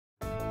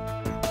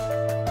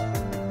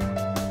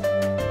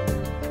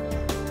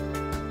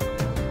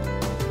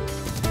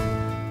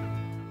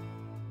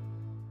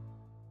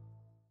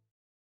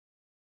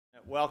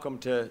Welcome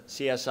to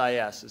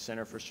CSIS, the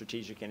Center for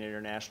Strategic and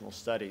International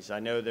Studies.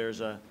 I know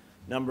there's a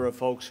number of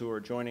folks who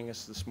are joining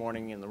us this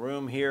morning in the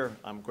room here.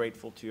 I'm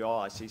grateful to you all.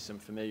 I see some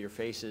familiar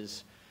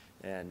faces,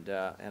 and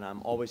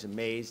I'm always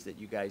amazed that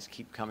you guys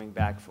keep coming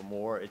back for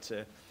more. It's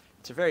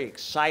very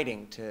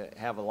exciting to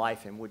have a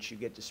life in which you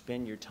get to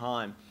spend your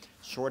time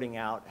sorting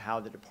out how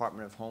the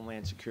Department of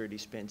Homeland Security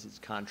spends its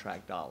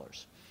contract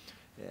dollars.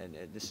 And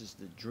this is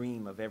the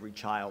dream of every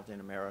child in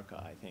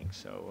America, I think,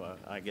 so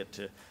I get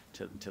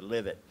to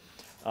live it.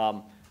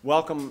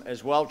 Welcome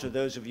as well to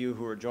those of you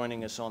who are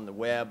joining us on the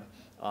web.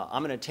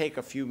 I'm going to take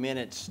a few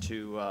minutes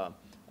to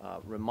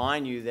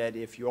remind you that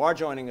if you are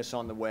joining us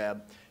on the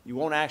web, you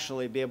won't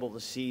actually be able to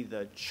see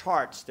the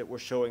charts that we're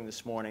showing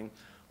this morning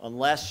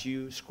unless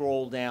you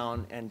scroll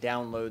down and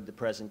download the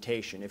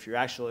presentation. If you're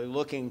actually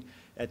looking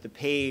at the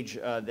page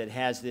that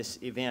has this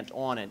event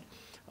on it,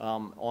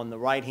 on the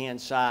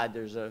right-hand side,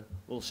 there's a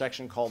little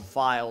section called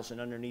Files, and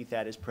underneath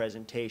that is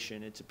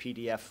Presentation. It's a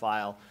PDF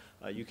file.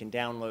 You can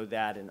download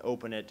that and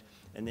open it,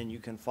 and then you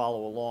can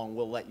follow along.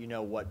 We'll let you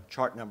know what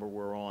chart number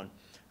we're on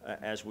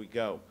as we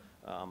go.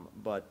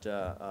 But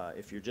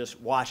if you're just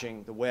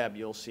watching the web,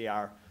 you'll see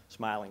our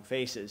smiling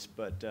faces,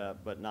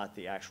 but not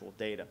the actual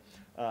data.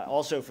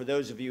 Also, for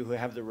those of you who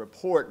have the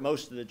report,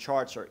 most of the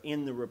charts are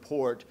in the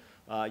report.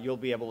 You'll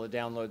be able to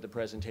download the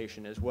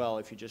presentation as well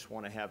if you just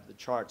want to have the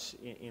charts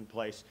in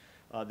place.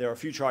 There are a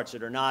few charts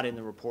that are not in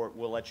the report.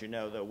 We'll let you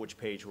know, though, which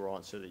page we're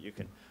on so that you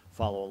can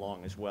follow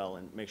along as well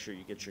and make sure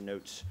you get your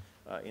notes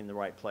in the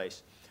right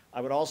place.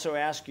 I would also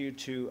ask you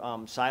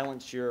to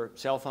silence your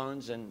cell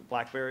phones and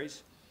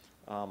BlackBerries.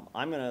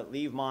 I'm going to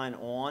leave mine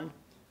on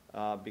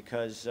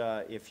because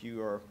if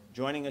you are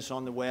joining us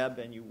on the web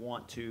and you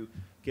want to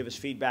give us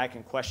feedback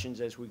and questions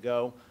as we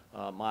go,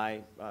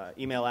 my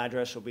email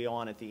address will be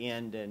on at the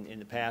end, and in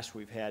the past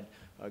we've had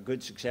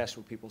good success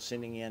with people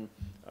sending in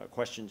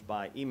questions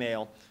by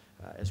email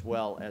as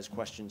well as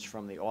questions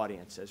from the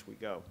audience as we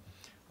go.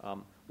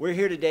 We're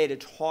here today to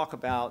talk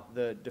about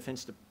the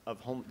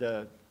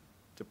the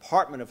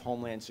Department of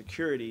Homeland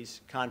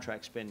Security's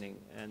contract spending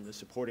and the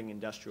supporting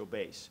industrial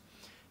base.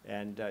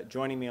 And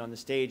joining me on the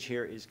stage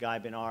here is Guy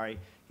Ben-Ari.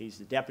 He's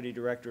the Deputy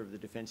Director of the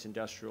Defense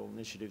Industrial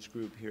Initiatives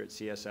Group here at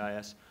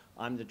CSIS.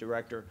 I'm the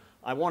Director.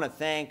 I want to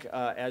thank,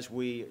 as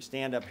we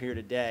stand up here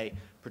today,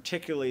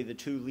 particularly the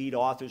two lead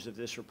authors of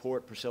this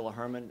report, Priscilla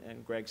Herman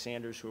and Greg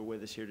Sanders, who are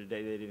with us here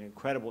today. They did an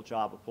incredible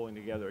job of pulling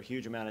together a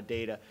huge amount of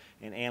data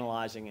and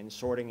analyzing and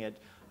sorting it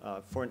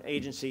for an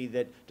agency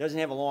that doesn't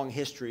have a long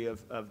history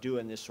of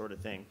doing this sort of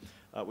thing.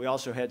 We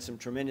also had some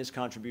tremendous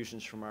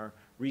contributions from our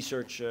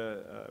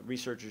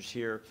researchers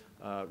here,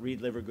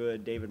 Reed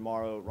Livergood, David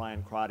Morrow,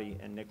 Ryan Crotty,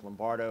 and Nick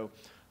Lombardo,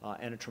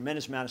 and a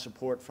tremendous amount of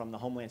support from the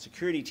Homeland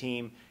Security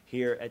team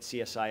here at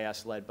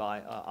CSIS led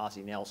by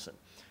Ozzie Nelson.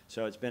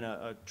 So it's been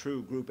a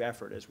true group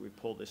effort as we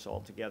pulled this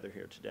all together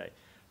here today.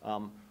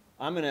 I'm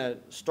going to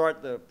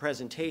start the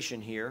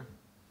presentation here,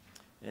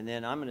 and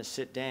then I'm going to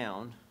sit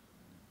down.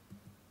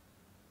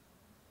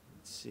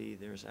 Let's see,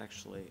 there's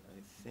actually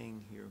a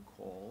thing here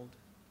called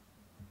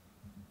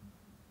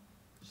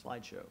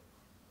slideshow.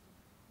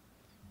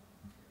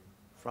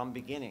 From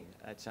beginning.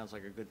 That sounds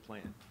like a good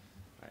plan.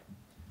 All right.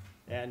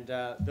 And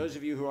those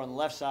of you who are on the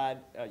left side,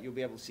 you'll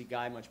be able to see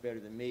Guy much better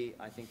than me.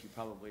 I think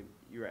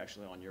you're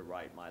actually on your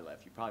right, my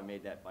left. You probably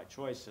made that by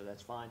choice, so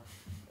that's fine.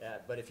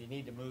 But if you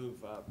need to move,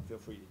 feel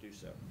free to do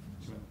so.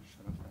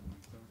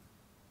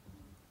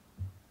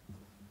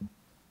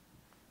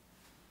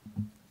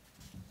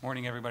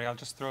 Morning, everybody. I'll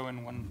just throw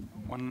in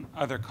one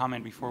other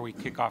comment before we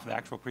kick off the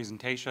actual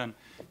presentation.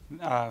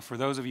 For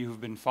those of you who've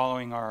been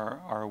following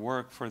our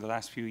work for the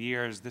last few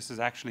years, this is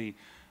actually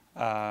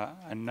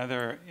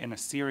another in a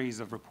series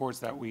of reports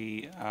that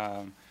we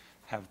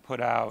have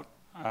put out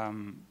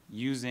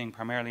using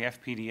primarily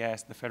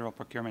FPDS, the Federal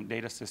Procurement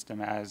Data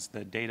System, as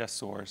the data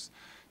source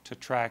to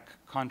track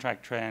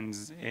contract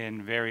trends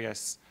in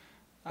various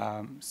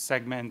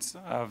segments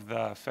of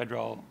the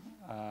federal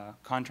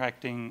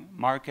contracting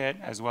market,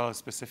 as well as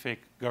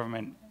specific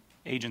government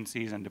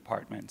agencies and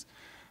departments.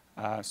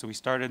 So we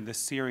started this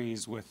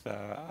series with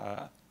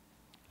a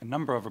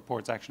number of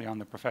reports actually on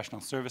the professional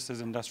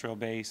services industrial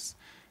base,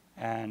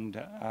 and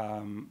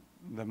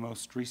the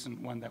most recent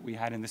one that we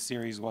had in the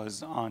series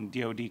was on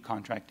DoD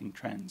contracting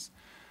trends,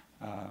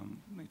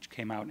 which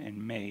came out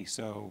in May.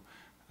 So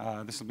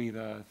this will be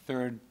the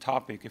third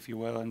topic, if you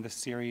will, in this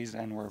series,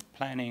 and we're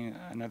planning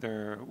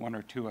another one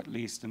or two at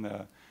least in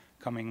the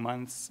coming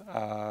months,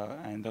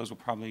 and those will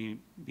probably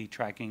be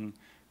tracking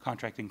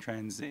contracting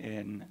trends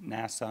in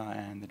NASA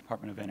and the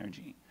Department of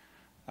Energy,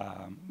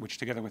 which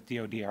together with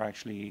DoD are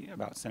actually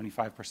about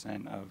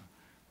 75% of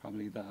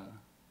probably the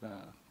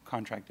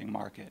contracting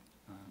market.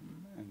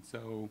 And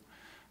so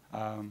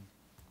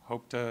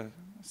hope to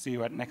see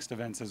you at next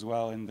events as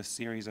well in this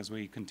series as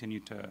we continue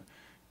to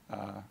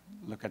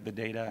look at the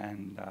data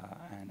and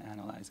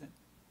analyze it.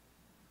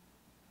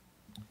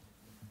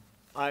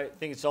 I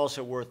think it's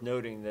also worth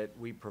noting that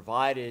we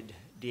provided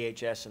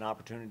DHS an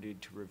opportunity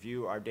to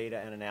review our data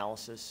and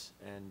analysis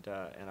and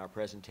our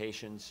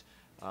presentations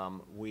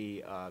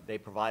They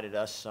provided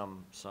us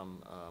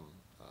some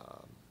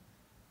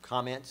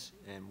comments,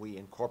 and we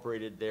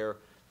incorporated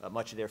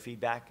much of their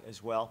feedback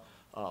as well.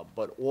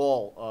 But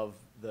all of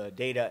the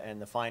data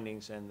and the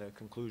findings and the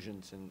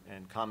conclusions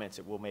and comments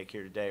that we'll make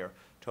here today are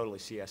totally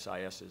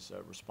CSIS's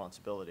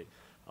responsibility.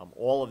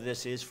 All of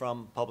this is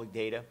from public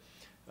data.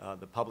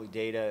 The public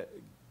data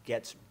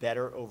gets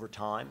better over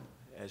time.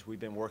 As we've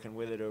been working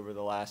with it over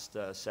the last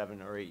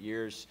 7 or 8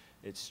 years,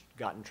 it's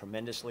gotten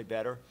tremendously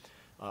better.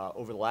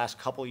 Over the last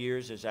couple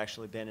years, there's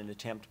actually been an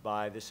attempt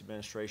by this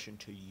administration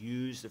to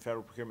use the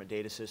Federal Procurement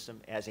Data System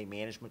as a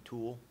management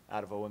tool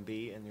out of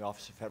OMB and the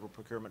Office of Federal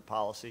Procurement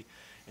Policy.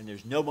 And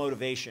there's no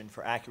motivation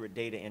for accurate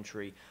data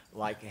entry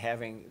like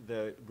having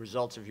the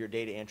results of your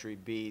data entry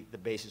be the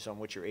basis on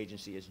which your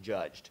agency is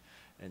judged.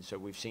 And so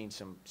we've seen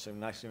some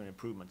nice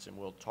improvements, and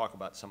we'll talk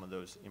about some of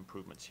those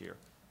improvements here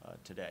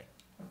today.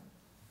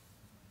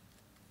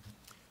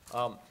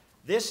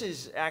 This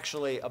is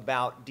actually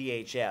about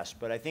DHS,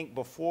 but I think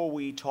before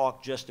we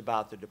talk just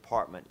about the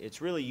department,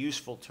 it's really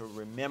useful to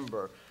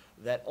remember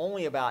that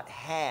only about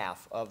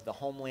half of the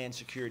Homeland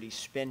Security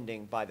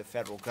spending by the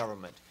federal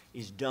government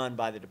is done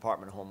by the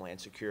Department of Homeland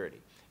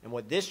Security. And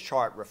what this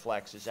chart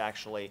reflects is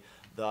actually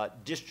the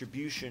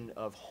distribution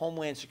of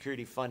Homeland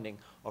Security funding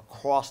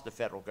across the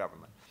federal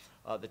government.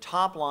 The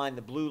top line,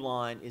 the blue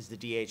line, is the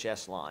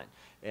DHS line,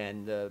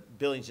 and the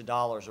billions of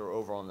dollars are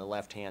over on the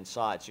left-hand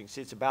side. So you can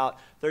see it's about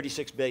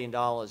 $36 billion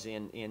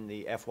in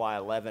the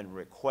FY11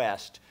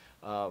 request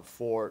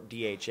for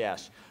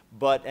DHS,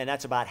 and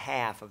that's about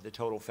half of the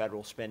total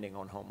federal spending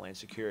on Homeland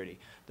Security.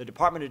 The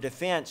Department of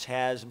Defense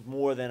has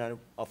more than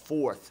a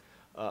fourth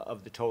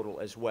of the total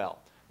as well.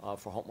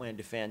 For Homeland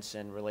Defense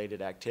and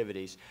related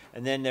activities.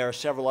 And then there are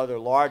several other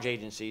large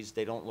agencies.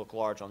 They don't look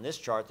large on this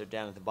chart. They're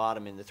down at the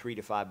bottom in the $3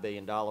 to $5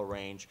 billion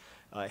range.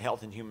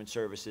 Health and Human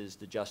Services,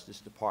 the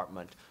Justice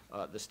Department,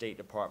 the State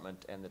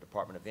Department, and the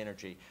Department of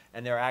Energy.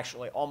 And there are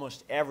actually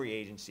almost every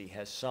agency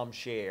has some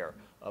share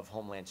of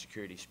Homeland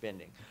Security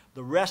spending.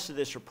 The rest of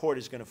this report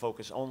is going to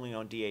focus only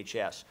on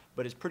DHS,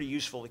 but it's pretty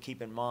useful to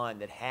keep in mind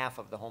that half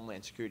of the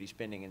Homeland Security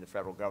spending in the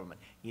federal government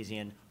is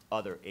in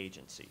other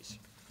agencies.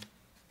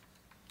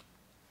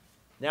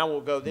 Now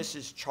we'll go, this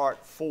is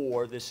chart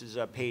 4, this is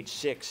page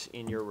 6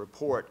 in your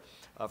report.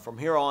 From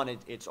here on,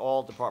 it's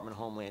all Department of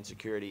Homeland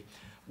Security.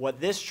 What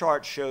this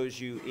chart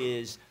shows you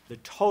is the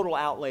total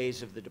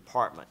outlays of the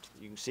department.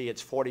 You can see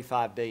it's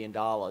 $45 billion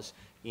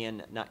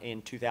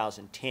in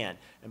 2010.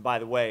 And by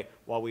the way,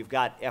 while we've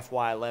got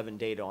FY11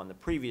 data on the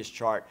previous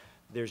chart,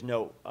 there's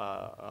no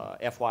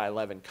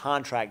FY11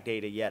 contract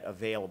data yet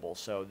available.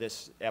 So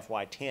this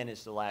FY10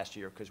 is the last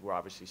year because we're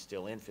obviously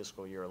still in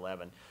fiscal year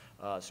 11.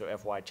 So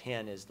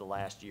FY10 is the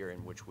last year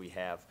in which we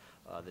have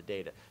the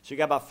data. So you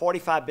got about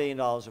 $45 billion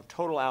of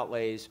total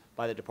outlays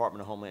by the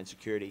Department of Homeland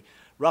Security.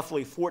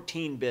 Roughly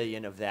 $14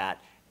 billion of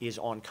that is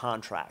on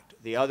contract.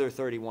 The other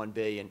 $31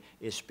 billion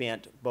is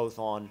spent both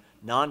on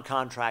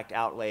non-contract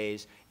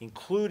outlays,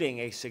 including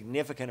a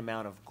significant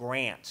amount of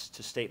grants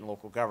to state and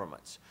local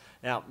governments.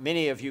 Now,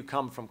 many of you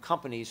come from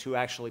companies who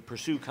actually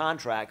pursue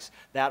contracts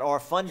that are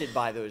funded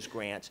by those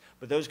grants,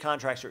 but those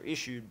contracts are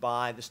issued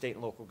by the state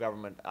and local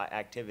government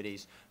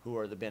activities who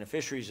are the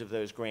beneficiaries of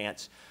those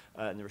grants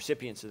and the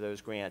recipients of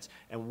those grants,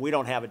 and we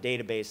don't have a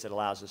database that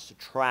allows us to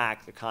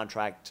track the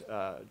contract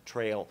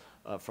trail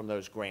from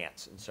those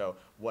grants. And so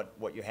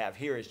what you have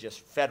here is just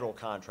federal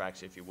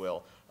contracts, if you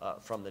will,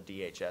 from the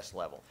DHS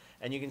level.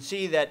 And you can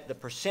see that the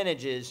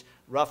percentages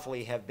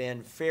roughly have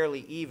been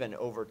fairly even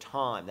over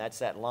time. That's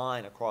that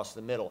line across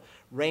the middle,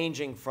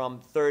 ranging from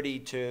 30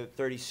 to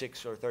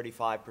 36 or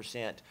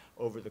 35%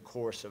 over the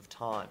course of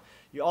time.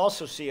 You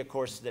also see, of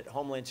course, that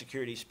Homeland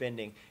Security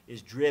spending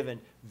is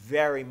driven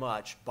very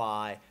much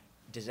by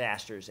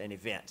disasters and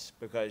events,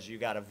 because you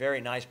got a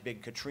very nice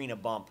big Katrina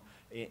bump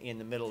in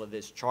the middle of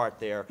this chart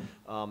there.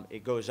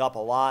 It goes up a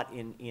lot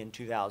in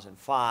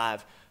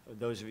 2005.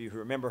 Those of you who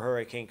remember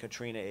Hurricane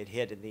Katrina, it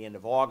hit at the end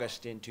of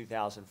August in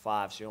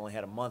 2005, so you only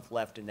had a month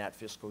left in that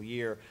fiscal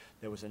year.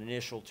 There was an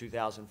initial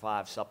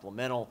 2005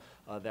 supplemental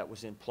that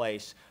was in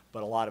place,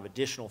 but a lot of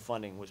additional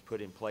funding was put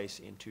in place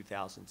in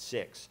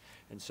 2006.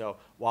 And so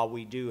while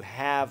we do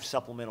have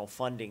supplemental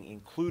funding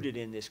included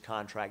in this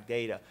contract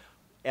data,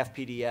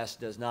 FPDS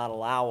does not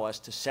allow us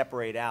to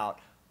separate out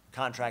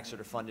contracts that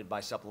are funded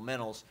by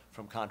supplementals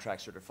from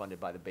contracts that are funded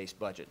by the base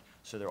budget.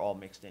 So they're all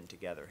mixed in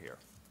together here.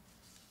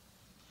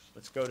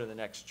 Let's go to the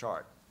next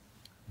chart.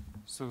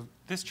 So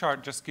this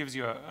chart just gives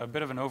you a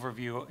bit of an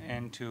overview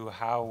into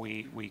how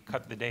we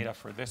cut the data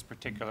for this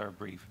particular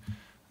brief.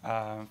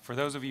 For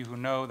those of you who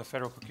know the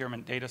Federal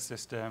Procurement Data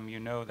System,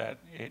 you know that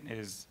it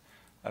is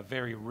a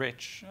very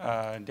rich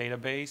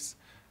database.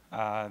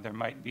 There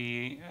might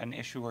be an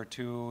issue or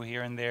two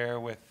here and there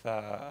with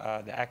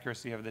the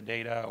accuracy of the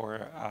data,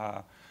 or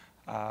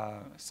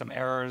some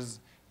errors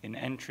in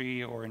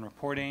entry or in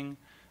reporting.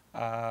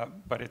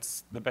 But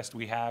it's the best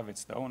we have.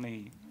 It's the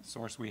only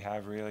source we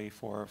have really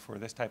for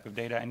this type of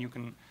data. And you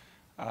can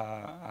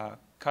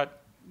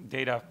cut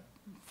data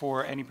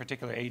for any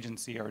particular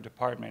agency or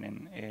department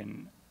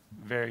in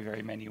very,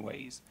 very many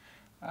ways.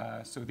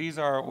 So these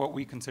are what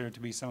we consider to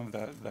be some of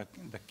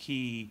the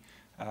key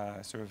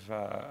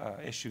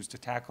issues to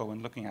tackle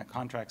when looking at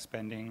contract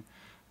spending.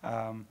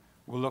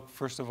 We'll look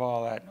first of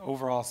all at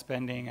overall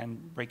spending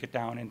and break it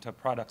down into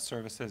products,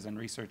 services, and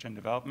research and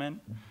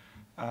development.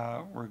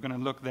 We're going to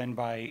look then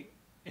by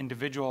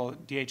individual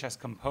DHS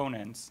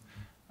components,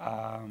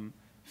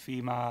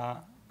 FEMA,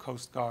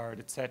 Coast Guard,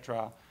 et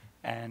cetera,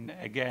 and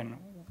again,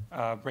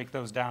 break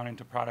those down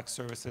into products,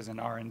 services,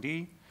 and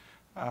R&D.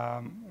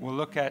 We'll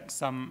look at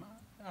some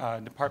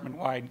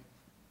department-wide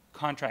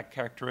contract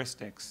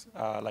characteristics,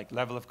 like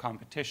level of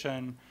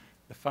competition,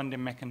 the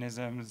funding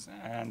mechanisms,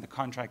 and the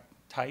contract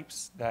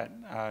types that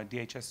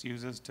DHS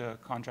uses to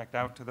contract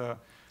out to the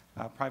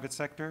private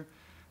sector.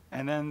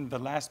 And then the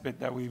last bit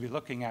that we'll be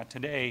looking at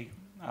today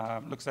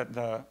looks at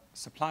the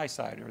supply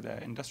side, or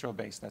the industrial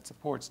base that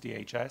supports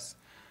DHS.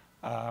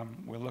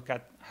 We'll look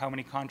at how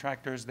many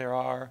contractors there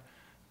are,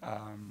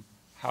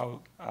 how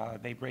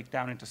they break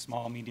down into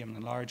small, medium,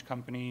 and large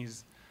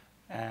companies,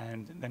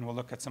 and then we'll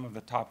look at some of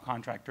the top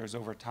contractors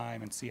over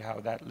time and see how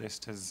that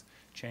list has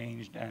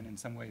changed and in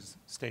some ways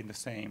stayed the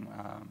same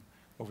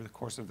over the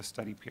course of the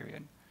study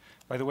period.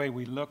 By the way,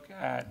 we look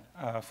at,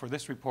 for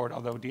this report,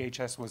 although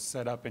DHS was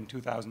set up in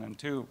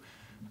 2002,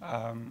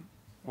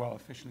 well,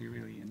 officially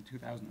really in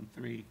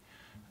 2003,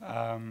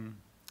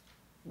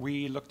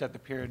 we looked at the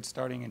period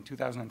starting in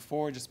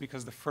 2004 just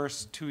because the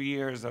first 2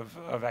 years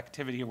of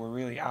activity were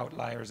really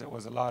outliers. It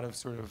was a lot of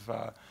sort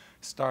of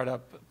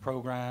startup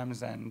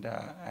programs and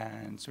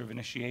sort of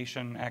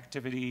initiation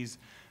activities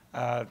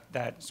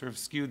that sort of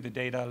skewed the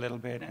data a little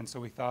bit, and so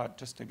we thought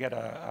just to get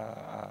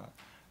a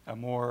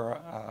more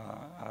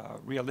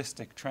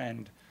realistic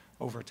trend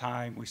over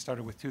time, we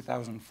started with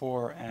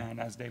 2004, and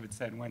as David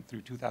said, went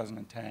through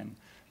 2010,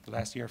 the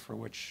last year for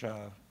which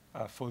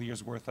a full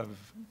year's worth of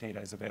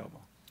data is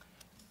available.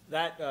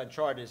 That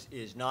chart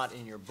is not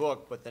in your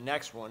book, but the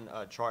next one,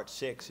 chart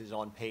 6, is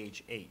on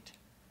page 8.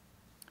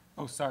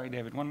 Oh, sorry,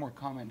 David. One more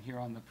comment here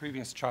on the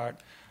previous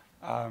chart.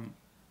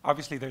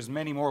 Obviously, there's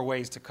many more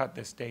ways to cut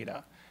this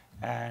data,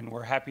 and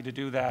we're happy to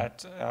do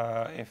that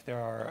if there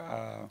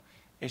are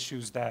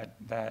issues that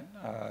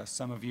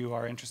some of you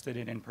are interested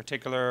in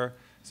particular.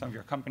 Some of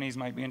your companies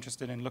might be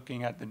interested in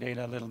looking at the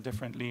data a little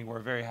differently. We're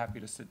very happy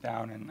to sit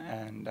down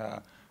and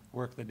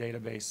work the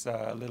database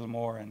a little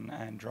more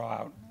and draw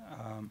out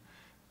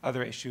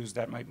other issues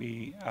that might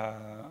be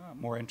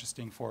more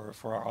interesting for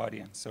our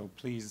audience. So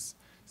please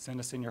send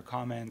us in your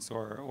comments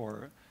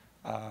or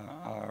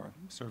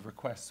sort of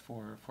requests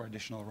for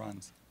additional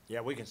runs.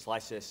 Yeah, we can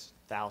slice this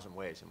 1,000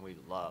 ways, and we'd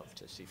love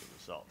to see the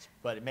results.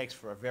 But it makes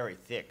for a very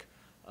thick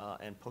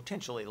and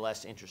potentially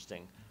less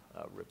interesting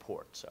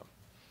report.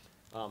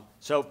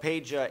 So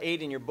page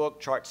 8 in your book,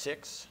 chart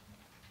 6.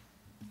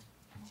 I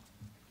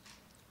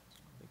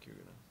think you're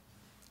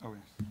going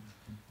to...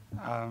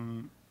 Oh,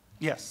 yes.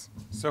 Yes.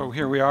 So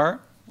here we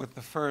are with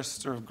the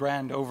first sort of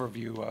grand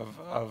overview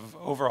of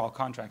overall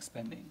contract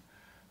spending.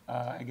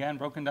 Again,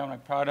 broken down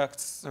like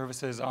products,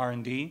 services,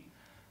 R&D.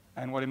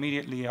 And what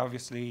immediately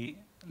obviously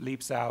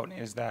leaps out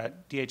is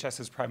that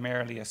DHS is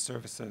primarily a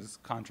services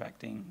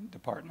contracting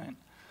department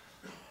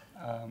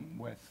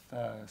with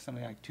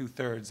something like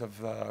 2/3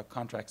 of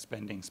contract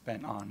spending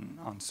spent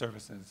on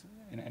services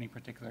in any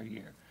particular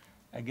year.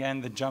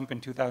 Again, the jump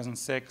in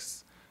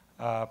 2006,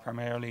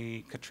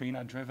 primarily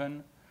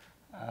Katrina-driven.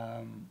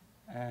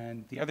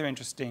 And the other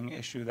interesting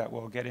issue that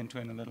we'll get into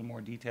in a little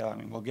more detail, I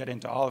mean, we'll get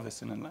into all of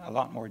this in a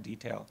lot more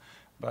detail,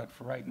 but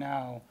for right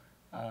now,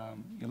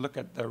 you look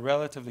at the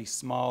relatively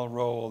small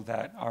role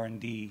that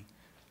R&D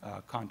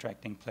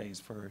contracting plays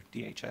for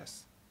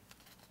DHS.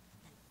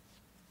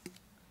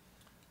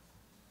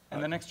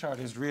 And the next chart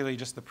is really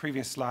just the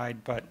previous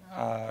slide, but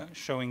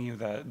showing you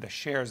the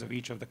shares of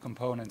each of the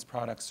components,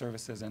 products,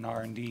 services, and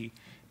R&D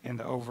in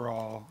the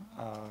overall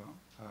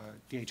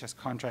DHS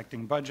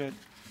contracting budget.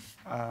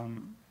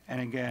 And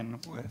again,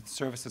 with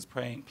services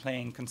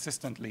playing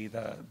consistently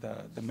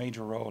the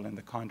major role in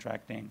the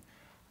contracting,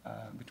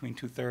 between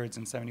 2/3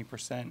 and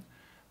 70%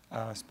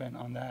 spent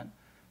on that.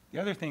 The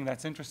other thing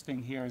that's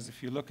interesting here is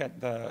if you look at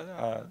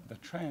the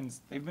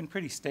trends, they've been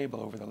pretty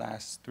stable over the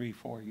last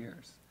 3-4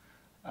 years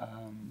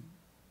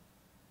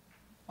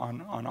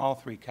on all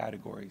three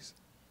categories.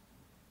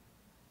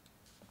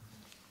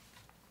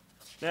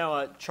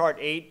 Now, chart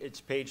 8,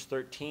 it's page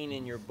 13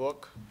 in your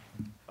book.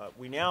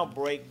 We now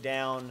break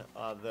down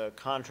the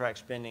contract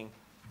spending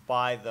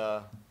by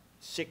the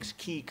 6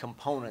 key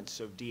components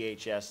of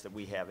DHS that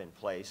we have in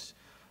place.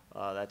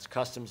 That's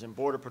Customs and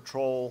Border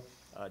Patrol,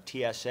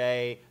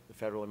 TSA, the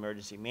Federal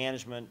Emergency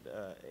Management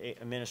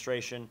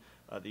Administration,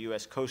 the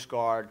U.S. Coast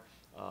Guard,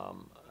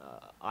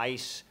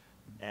 ICE,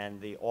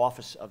 and the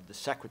Office of the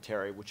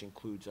Secretary, which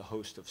includes a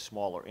host of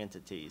smaller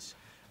entities.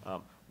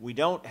 We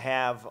don't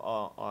have,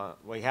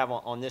 we have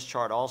on this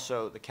chart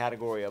also the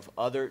category of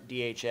other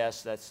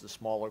DHS, that's the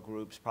smaller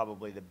groups.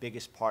 Probably the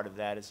biggest part of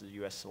that is the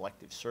U.S.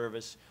 Selective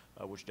Service,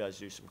 which does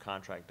do some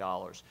contract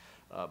dollars.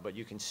 But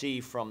you can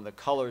see from the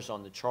colors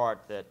on the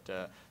chart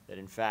that that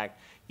in fact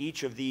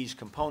each of these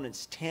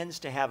components tends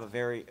to have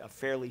a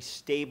fairly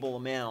stable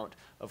amount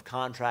of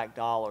contract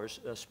dollars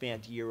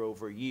spent year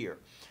over year,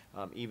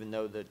 even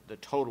though the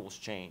totals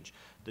change.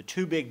 The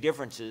two big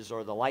differences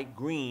are the light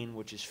green,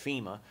 which is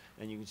FEMA,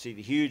 and you can see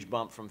the huge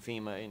bump from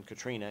FEMA in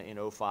Katrina in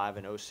 '05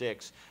 and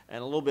 '06,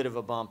 and a little bit of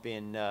a bump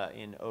in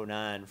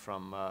 '09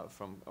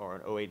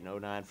 or '08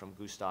 and '09 from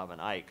Gustav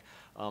and Ike.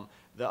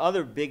 The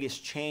other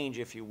biggest change,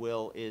 if you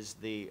will, is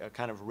the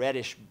kind of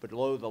reddish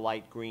below the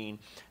light green,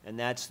 and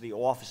that's the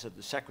Office of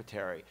the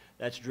Secretary.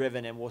 That's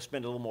driven, and we'll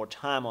spend a little more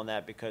time on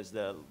that because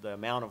the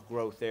amount of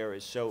growth there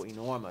is so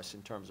enormous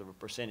in terms of a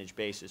percentage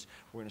basis.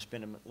 We're going to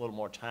spend a little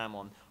more time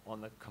on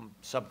the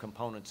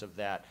subcomponents of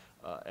that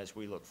as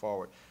we look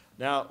forward.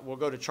 Now, we'll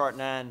go to chart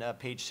 9,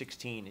 page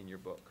 16 in your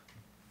book.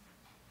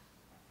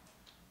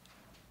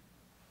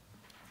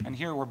 And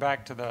here we're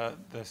back to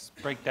this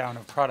breakdown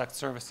of product,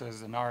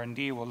 services, and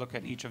R&D. We'll look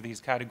at each of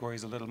these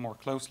categories a little more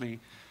closely,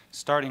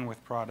 starting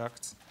with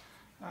products.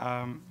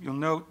 You'll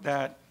note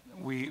that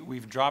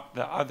we've dropped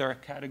the other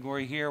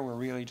category here. We're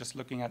really just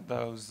looking at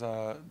those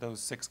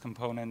 6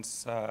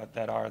 components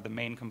that are the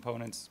main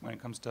components when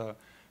it comes to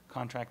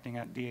contracting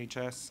at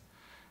DHS.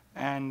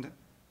 And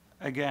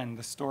again,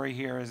 the story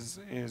here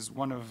is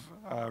one of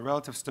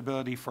relative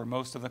stability for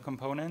most of the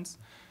components.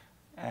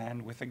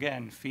 And with,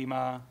 again,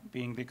 FEMA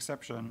being the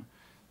exception,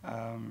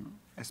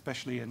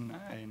 especially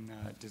in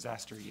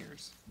disaster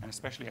years, and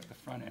especially at the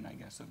front end, I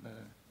guess, of the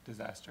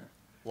disaster.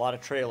 A lot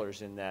of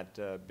trailers in that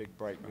big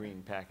bright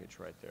green package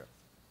right there.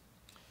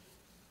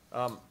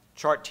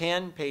 Chart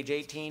 10, page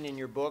 18 in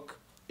your book,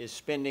 is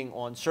spending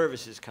on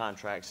services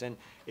contracts. And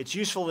it's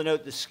useful to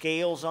note the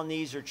scales on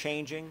these are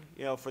changing.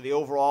 You know, for the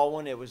overall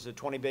one, it was a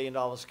 $20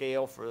 billion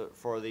scale.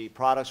 For the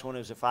products one, it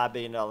was a $5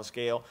 billion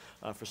scale.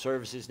 For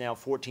services now,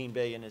 $14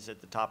 billion is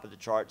at the top of the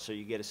chart, so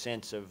you get a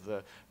sense of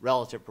the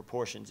relative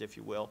proportions, if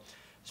you will.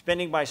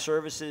 Spending by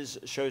services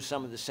shows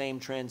some of the same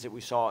trends that we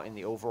saw in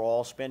the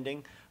overall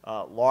spending.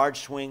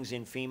 Large swings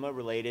in FEMA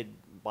related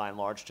by and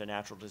large to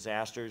natural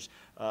disasters.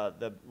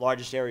 The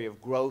largest area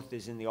of growth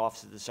is in the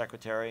Office of the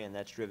Secretary, and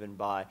that's driven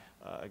by,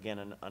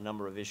 again, a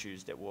number of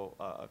issues that we'll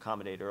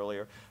accommodate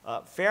earlier.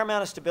 Fair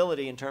amount of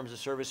stability in terms of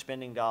service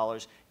spending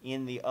dollars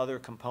in the other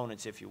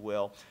components, if you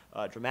will.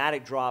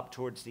 Dramatic drop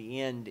towards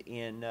the end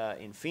in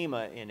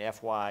FEMA in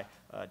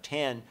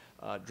FY10,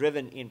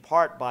 driven in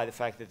part by the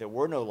fact that there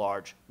were no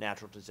large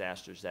natural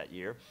disasters that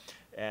year,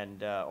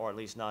 and or at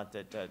least not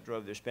that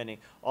drove their spending.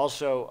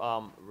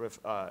 Also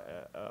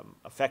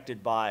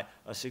affected by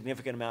a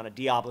significant amount of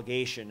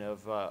deobligation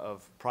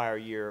of prior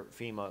year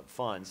FEMA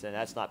funds, and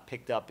that's not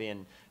picked up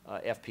in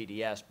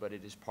FPDS, but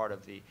it is part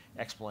of the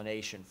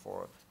explanation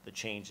for the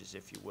changes,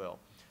 if you will.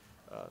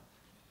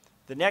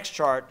 The next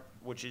chart,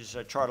 which is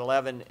chart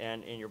 11,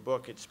 and in your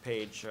book it's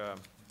page,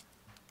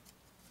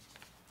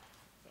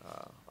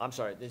 I'm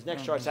sorry, this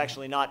next chart's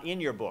actually not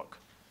in your book.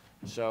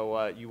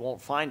 So you won't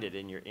find it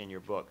in your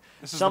book.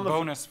 This is the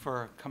bonus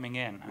for coming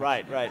in.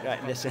 Right.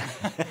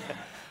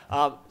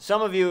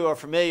 Some of you are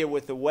familiar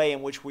with the way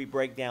in which we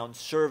break down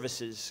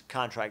services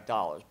contract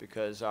dollars,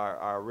 because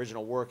our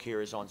original work here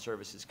is on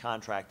services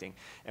contracting.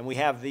 And we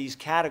have these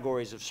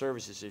categories of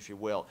services, if you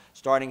will,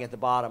 starting at the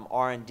bottom,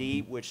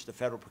 R&D, which the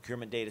Federal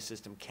Procurement Data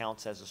System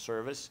counts as a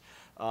service.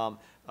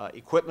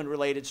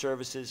 Equipment-related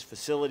services,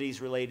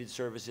 facilities-related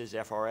services,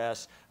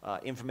 FRS,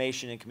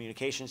 information and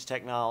communications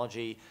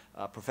technology,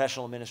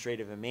 professional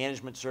administrative and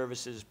management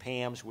services,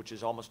 PAMS, which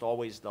is almost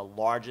always the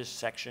largest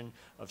section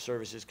of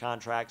services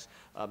contracts,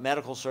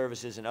 medical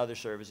services, and other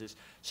services.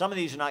 Some of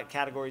these are not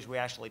categories we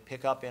actually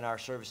pick up in our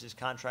services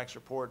contracts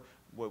report.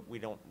 We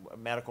don't,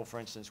 medical, for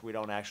instance, we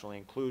don't actually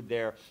include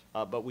there,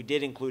 but we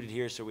did include it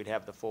here so we'd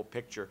have the full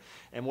picture.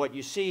 And what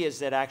you see is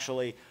that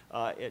actually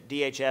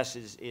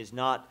DHS is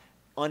not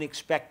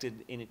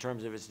unexpected in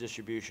terms of its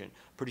distribution.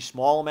 Pretty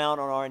small amount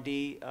on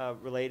R&D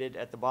related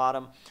at the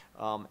bottom,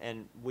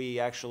 and we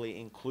actually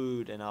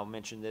include, and I'll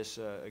mention this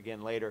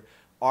again later,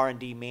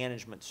 R&D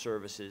management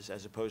services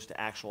as opposed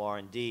to actual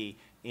R&D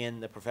in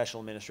the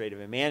professional administrative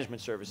and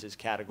management services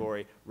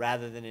category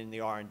rather than in the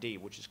R&D,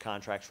 which is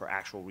contracts for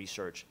actual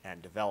research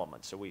and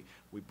development. So we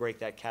break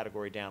that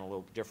category down a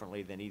little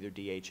differently than either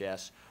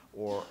DHS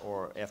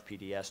or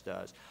FPDS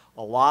does.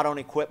 A lot on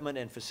equipment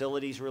and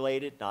facilities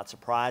related, not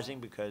surprising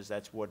because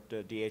that's what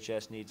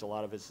DHS needs a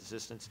lot of its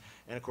assistance.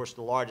 And of course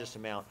the largest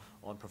amount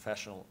on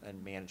professional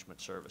and management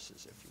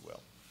services, if you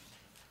will.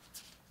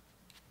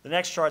 The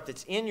next chart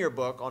that's in your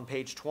book on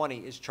page 20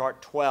 is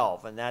chart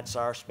 12, and that's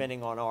our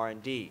spending on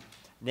R&D.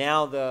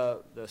 Now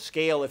the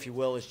scale, if you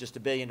will, is just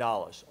 $1 billion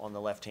on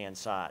the left-hand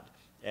side,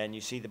 and you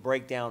see the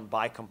breakdown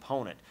by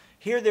component.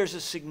 Here there's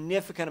a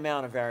significant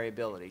amount of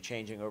variability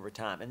changing over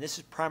time, and this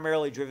is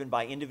primarily driven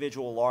by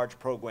individual large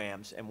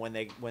programs and when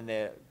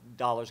the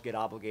dollars get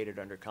obligated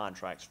under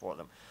contracts for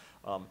them.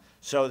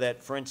 So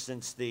that, for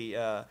instance, the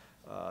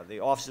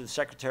Office of the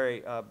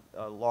Secretary,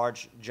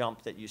 large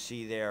jump that you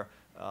see there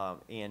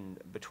in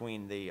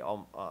between the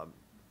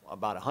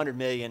about $100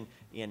 million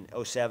in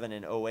 '07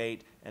 and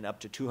 '08 and up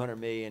to $200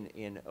 million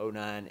in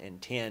 '09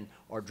 and '10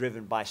 are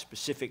driven by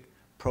specific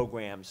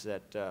programs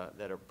that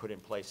are put in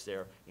place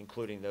there,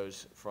 including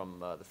those from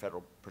the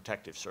Federal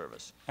Protective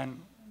Service. And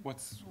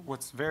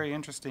what's very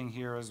interesting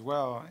here as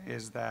well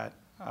is that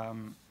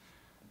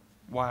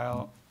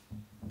while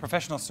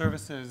professional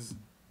services,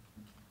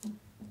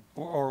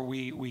 or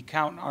we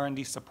count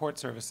R&D support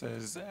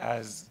services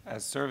as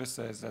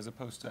services as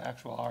opposed to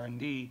actual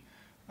R&D,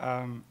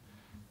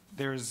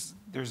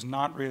 there's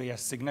not really a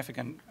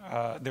significant,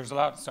 there's a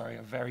lot,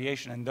 of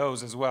variation in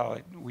those as well.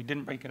 We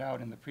didn't break it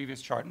out in the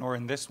previous chart nor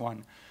in this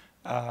one,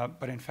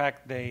 but in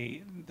fact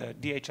the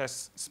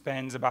DHS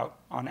spends about,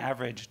 on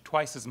average,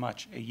 twice as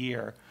much a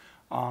year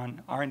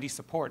on R&D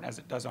support as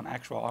it does on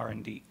actual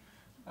R&D.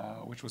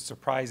 Which was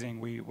surprising.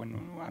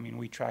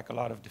 We track a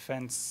lot of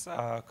defense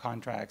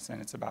contracts,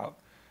 and it's about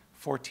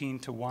 14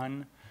 to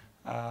 1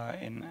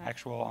 in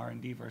actual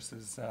R&D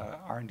versus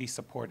R&D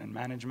support and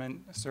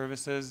management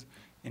services.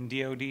 In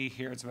DoD,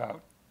 here it's about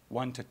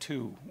 1 to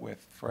 2.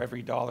 For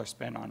every dollar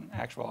spent on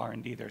actual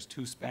R&D, there's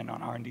 2 spent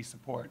on R&D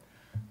support.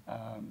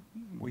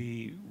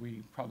 We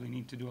probably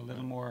need to do a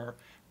little more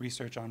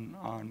research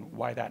on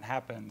why that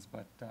happens,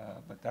 but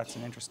that's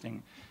an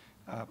interesting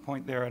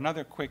point there.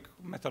 Another quick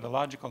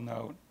methodological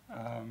note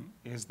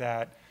is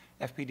that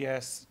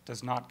FPDS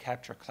does not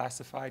capture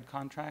classified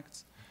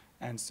contracts,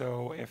 and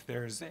so if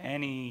there's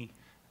any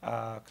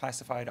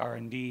classified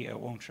R&D, it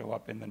won't show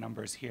up in the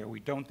numbers here.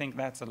 We don't think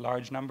that's a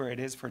large number. It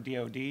is for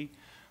DoD.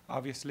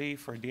 Obviously,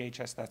 for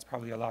DHS, that's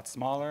probably a lot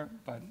smaller,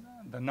 but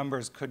the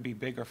numbers could be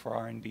bigger for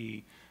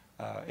R&D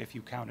if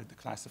you counted the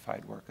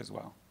classified work as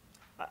well.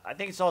 I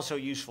think it's also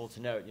useful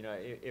to note,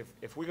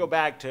 if we go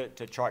back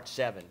to chart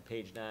 7,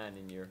 page 9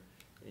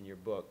 in your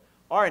book,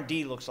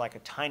 R&D looks like a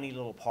tiny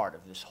little part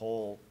of this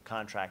whole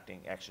contracting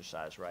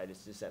exercise, right?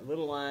 It's just that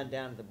little line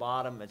down at the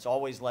bottom. It's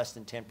always less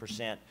than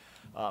 10%.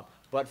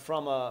 But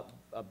from a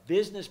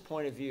business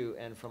point of view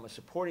and from a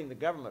supporting the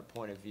government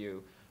point of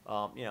view,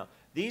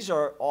 these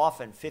are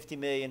often $50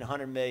 million,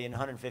 $100 million,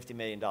 $150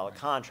 million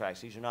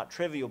contracts. These are not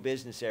trivial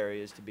business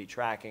areas to be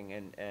tracking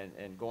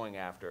and going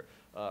after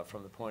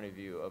from the point of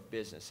view of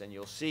business. And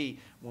you'll see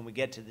when we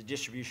get to the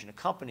distribution of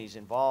companies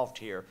involved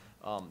here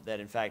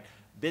that, in fact,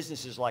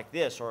 businesses like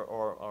this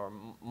or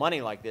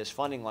money like this,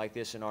 funding like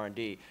this in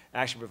R&D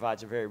actually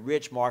provides a very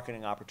rich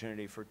marketing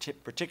opportunity for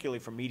particularly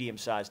for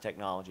medium-sized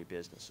technology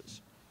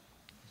businesses.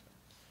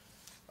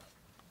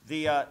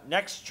 The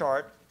next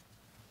chart,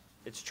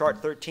 it's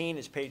chart 13,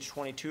 it's page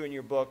 22 in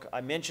your book.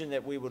 I mentioned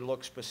that we would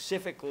look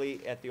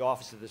specifically at the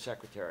Office of the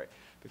Secretary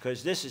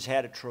because this has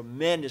had a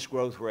tremendous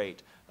growth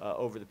rate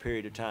over the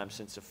period of time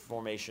since the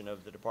formation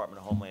of the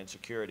Department of Homeland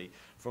Security,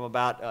 from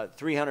about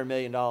 $300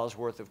 million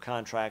worth of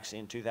contracts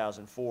in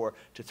 2004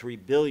 to $3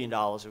 billion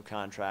of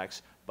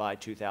contracts by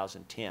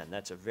 2010.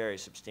 That's a very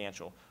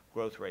substantial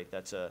growth rate.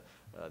 That's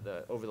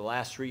over the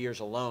last 3 years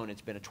alone,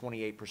 it's been a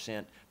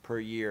 28% per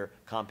year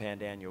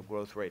compound annual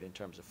growth rate in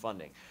terms of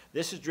funding.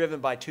 This is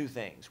driven by 2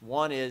 things.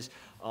 One is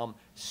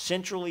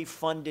centrally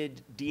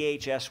funded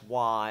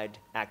DHS-wide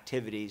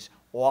activities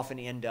often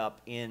end up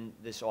in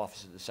this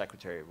Office of the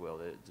Secretary of Will.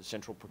 The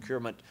central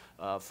procurement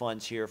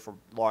funds here for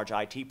large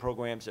IT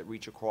programs that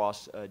reach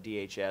across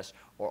DHS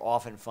are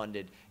often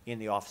funded in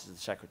the Office of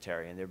the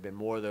Secretary, and there have been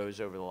more of those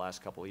over the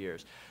last couple of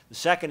years. The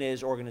second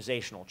is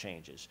organizational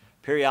changes.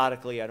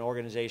 Periodically, an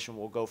organization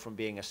will go from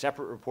being a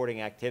separate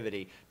reporting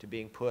activity to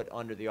being put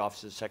under the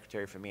Office of the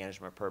Secretary for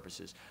management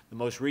purposes, the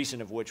most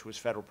recent of which was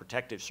Federal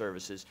Protective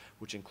Services,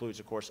 which includes,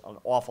 of course, an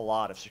awful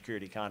lot of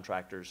security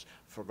contractors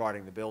for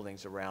guarding the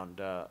buildings around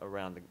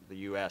the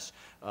U.S.,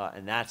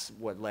 and that's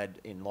what led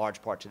in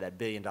large part to that $1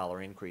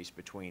 billion increase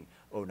between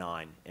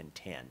 2009 and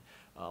 10.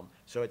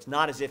 So it's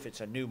not as if it's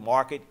a new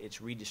market.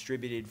 It's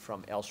redistributed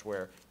from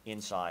elsewhere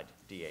inside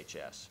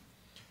DHS.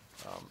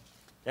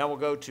 Now we'll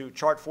go to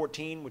chart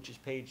 14, which is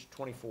page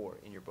 24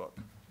 in your book.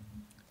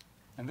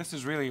 And this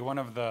is really one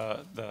of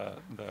the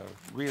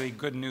really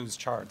good news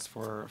charts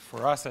for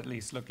us, at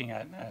least, looking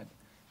at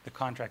the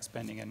contract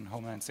spending in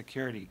Homeland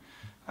Security.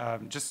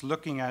 Just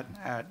looking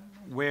at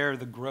where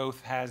the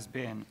growth has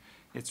been,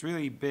 it's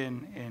really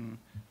been in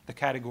the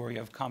category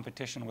of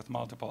competition with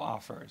multiple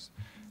offers.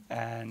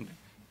 And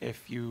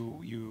if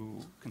you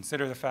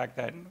consider the fact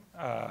that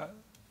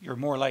you're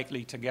more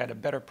likely to get a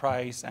better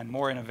price and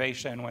more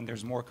innovation when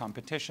there's more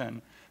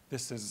competition,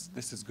 this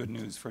is good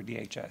news for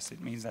DHS.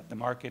 It means that the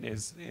market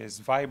is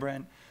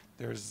vibrant.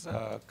 There's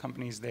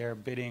companies there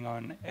bidding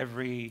on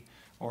every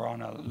or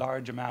on a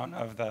large amount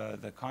of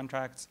the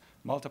contracts,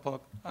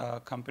 multiple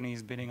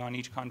companies bidding on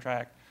each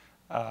contract.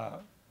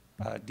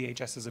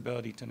 DHS's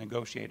ability to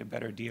negotiate a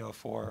better deal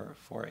for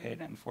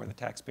it and for the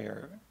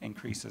taxpayer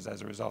increases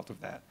as a result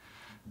of that.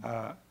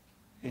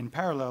 In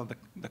parallel,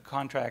 the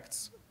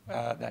contracts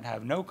that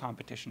have no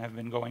competition have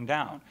been going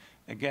down.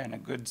 Again, a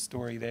good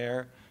story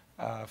there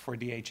for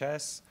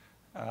DHS.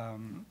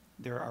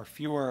 There are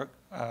fewer,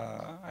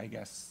 I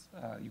guess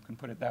you can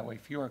put it that way,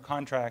 fewer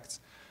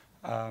contracts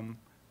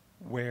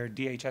where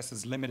DHS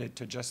is limited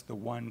to just the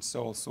one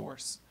sole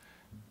source.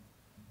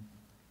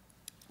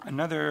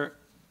 Another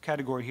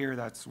category here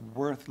that's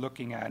worth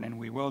looking at, and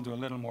we will do a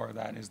little more of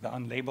that, is the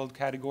unlabeled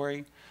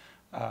category.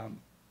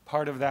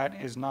 part of that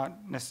is not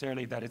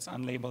necessarily that it's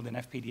unlabeled in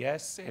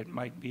FPDS. It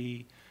might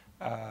be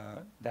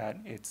that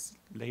it's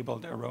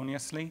labeled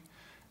erroneously.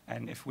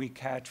 And if we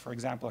catch, for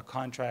example, a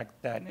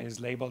contract that is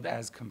labeled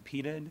as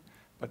competed,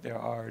 but there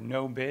are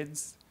no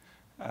bids,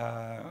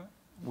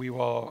 we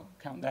will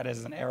count that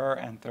as an error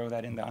and throw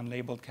that in the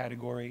unlabeled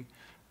category.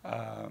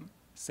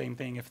 Same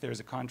thing if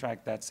there's a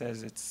contract that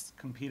says it's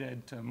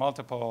competed to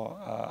multiple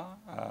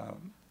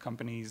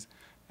companies,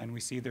 and we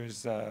see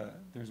there's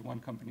one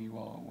company,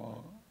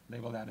 we'll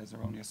label that as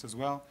erroneous as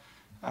well.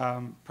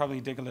 Probably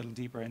dig a little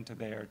deeper into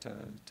there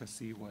to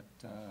see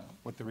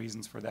what the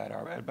reasons for that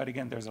are. But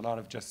again, there's a lot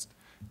of just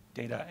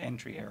data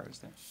entry errors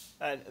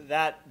there.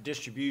 That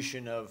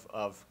distribution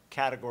of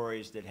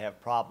categories that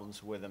have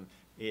problems with them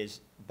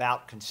is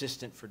about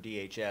consistent for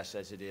DHS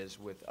as it is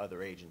with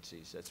other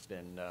agencies. That's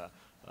been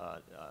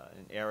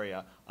an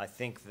area I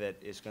think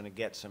that is going to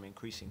get some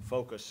increasing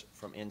focus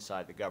from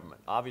inside the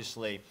government.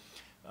 Obviously,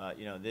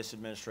 you know, this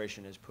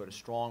administration has put a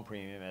strong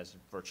premium, as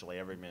virtually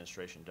every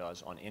administration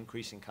does, on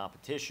increasing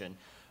competition.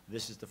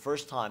 This is the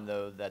first time,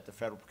 though, that the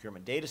Federal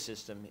Procurement Data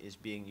System is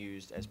being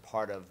used as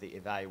part of the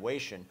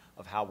evaluation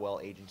of how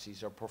well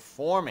agencies are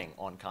performing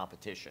on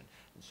competition.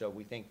 And so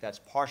we think that's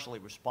partially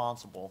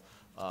responsible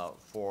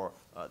for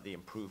the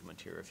improvement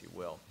here, if you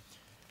will.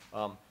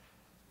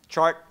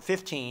 Chart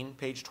 15,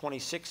 page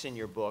 26 in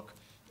your book,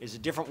 is a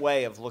different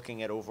way of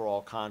looking at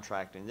overall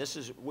contracting. This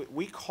is,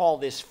 we call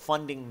this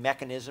funding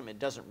mechanism. It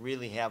doesn't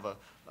really have a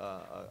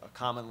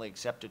commonly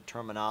accepted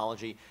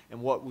terminology.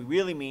 And what we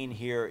really mean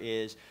here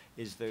is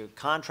the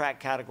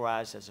contract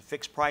categorized as a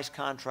fixed price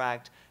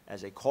contract,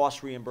 as a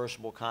cost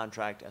reimbursable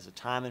contract, as a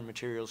time and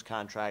materials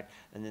contract,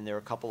 and then there are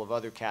a couple of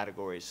other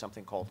categories,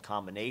 something called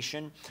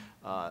combination,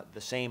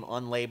 the same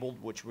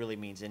unlabeled, which really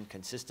means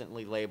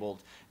inconsistently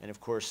labeled, and of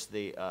course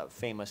the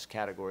famous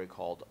category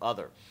called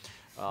other.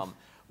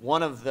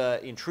 One of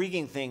the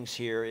intriguing things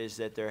here is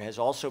that there has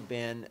also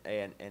been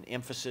an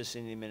emphasis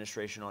in the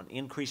administration on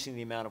increasing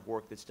the amount of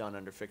work that's done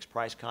under fixed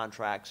price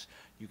contracts.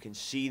 You can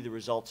see the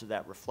results of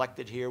that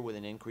reflected here with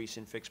an increase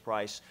in fixed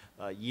price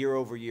year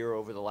over year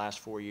over the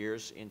last 4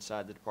 years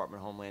inside the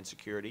Department of Homeland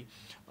Security.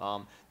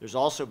 There's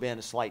also been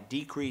a slight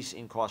decrease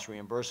in cost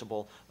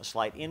reimbursable, a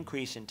slight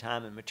increase in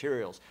time and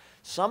materials.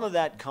 Some of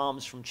that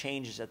comes from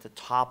changes at the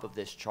top of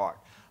this chart.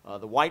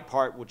 The white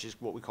part, which is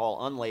what we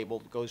call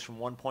unlabeled, goes from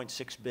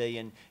 1.6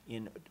 billion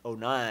in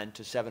 09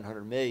 to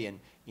 700 million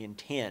in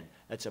 10.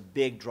 That's a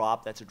big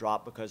drop. That's a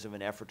drop because of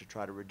an effort to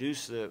try to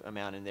reduce the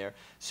amount in there.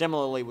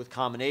 Similarly with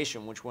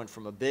combination, which went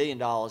from $1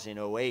 billion in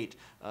 08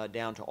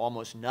 down to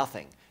almost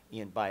nothing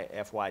by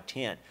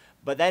FY10.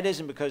 But that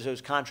isn't because those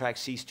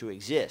contracts ceased to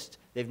exist.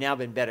 They've now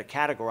been better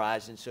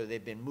categorized, and so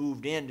they've been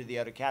moved into the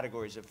other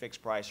categories of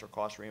fixed price or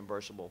cost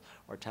reimbursable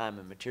or time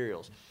and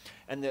materials.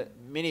 And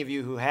many of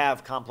you who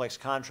have complex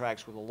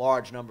contracts with a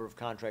large number of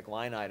contract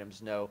line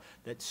items know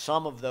that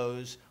some of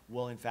those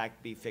will in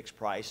fact be fixed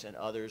price and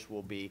others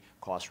will be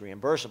cost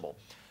reimbursable.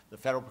 The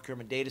Federal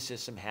Procurement Data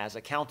System has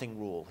a counting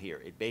rule here.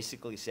 It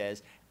basically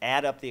says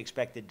add up the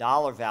expected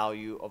dollar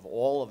value of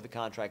all of the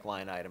contract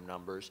line item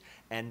numbers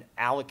and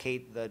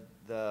allocate the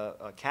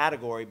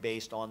category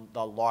based on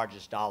the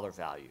largest dollar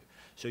value.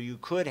 So you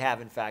could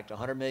have, in fact, a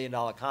 $100 million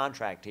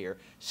contract here,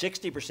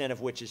 60%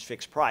 of which is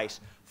fixed price,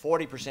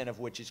 40% of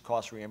which is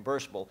cost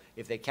reimbursable.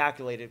 If they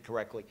calculate it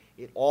correctly,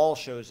 it all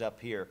shows up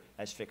here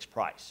as fixed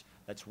price.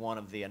 That's one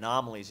of the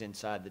anomalies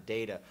inside the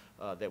data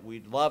that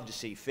we'd love to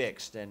see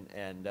fixed.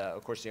 And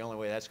of course, the only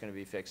way that's going to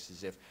be fixed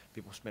is if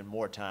people spend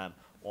more time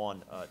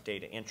on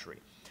data entry.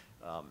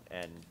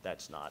 And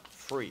that's not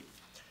free.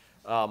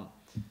 The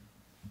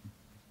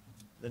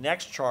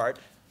next chart,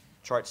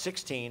 chart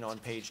 16 on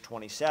page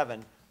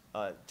 27,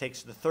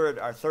 takes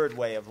our third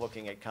way of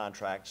looking at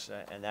contracts,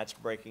 and that's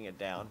breaking it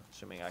down,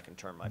 assuming I can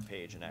turn my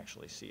page and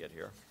actually see it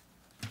here.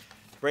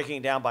 Breaking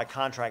it down by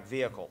contract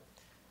vehicle.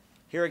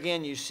 Here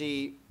again, you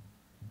see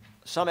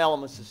some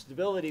elements of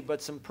stability,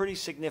 but some pretty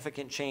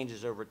significant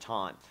changes over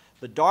time.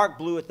 The dark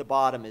blue at the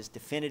bottom is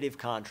definitive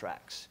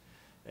contracts.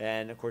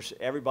 And of course,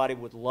 everybody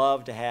would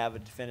love to have a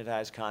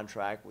definitized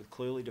contract with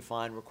clearly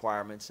defined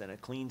requirements and a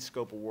clean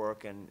scope of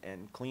work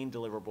and clean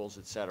deliverables,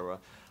 et cetera.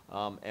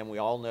 And we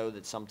all know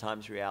that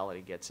sometimes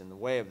reality gets in the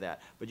way of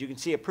that. But you can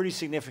see a pretty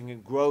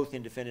significant growth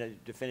in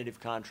definitive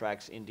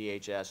contracts in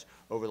DHS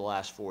over the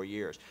last 4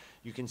 years.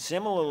 You can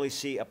similarly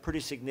see a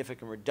pretty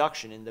significant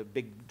reduction in the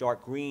big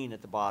dark green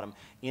at the bottom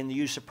in the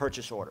use of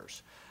purchase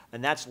orders.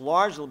 And that's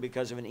largely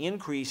because of an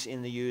increase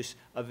in the use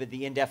of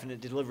the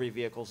indefinite delivery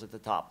vehicles at the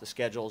top, the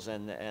schedules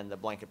and the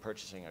blanket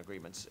purchasing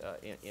agreements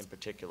in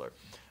particular.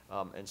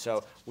 And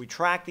so we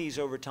track these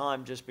over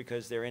time just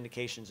because they're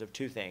indications of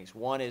two things.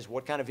 One is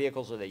what kind of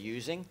vehicles are they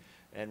using?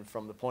 And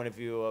from the point of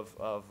view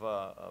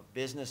of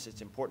business,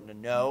 it's important to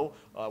know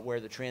where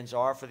the trends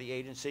are for the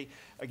agency.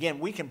 Again,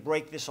 we can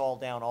break this all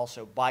down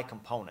also by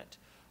component.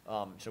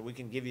 So we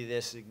can give you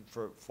this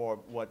for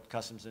what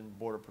Customs and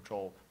Border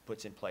Patrol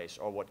puts in place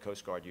or what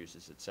Coast Guard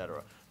uses, et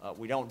cetera.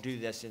 We don't do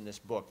this in this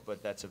book,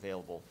 but that's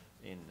available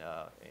in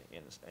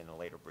a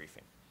later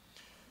briefing.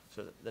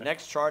 So the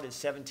next chart is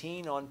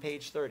 17 on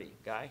page 30.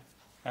 Guy?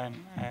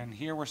 And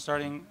here we're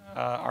starting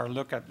our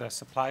look at the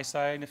supply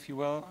side, if you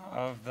will,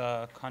 of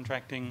the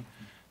contracting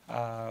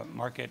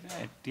market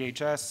at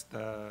DHS,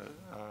 the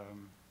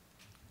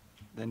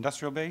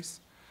industrial base.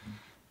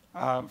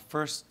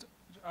 First,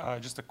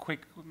 just a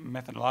quick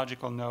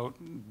methodological note.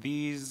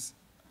 The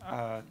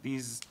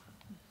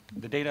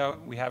data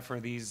we have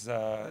for these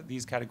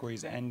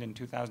categories end in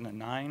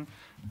 2009,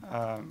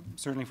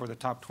 certainly for the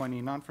top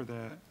 20, not for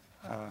the,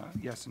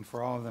 yes, and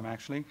for all of them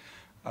actually,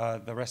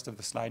 the rest of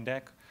the slide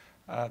deck.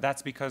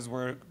 That's because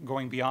we're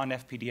going beyond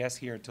FPDS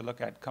here to look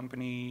at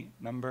company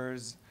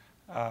numbers,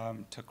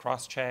 to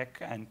cross-check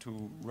and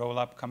to roll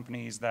up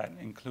companies that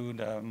include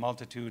a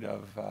multitude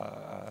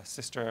of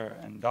sister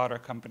and daughter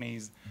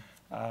companies.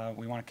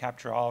 We want to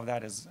capture all of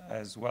that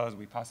as well as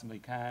we possibly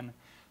can.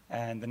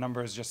 And the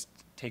numbers just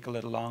take a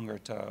little longer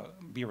to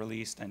be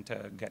released and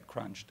to get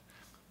crunched.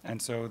 And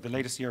so the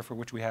latest year for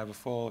which we have a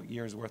full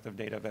year's worth of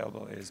data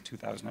available is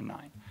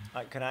 2009.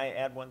 Can I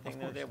add one thing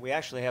there? We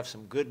actually have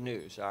some good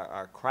news.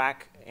 Our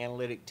crack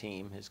analytic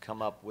team has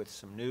come up with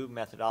some new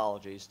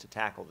methodologies to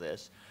tackle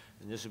this.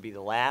 And this will be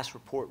the last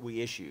report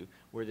we issue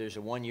where there's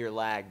a one-year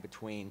lag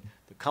between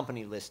the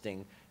company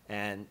listing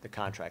and the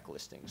contract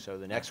listing. So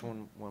the next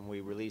one, when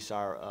we release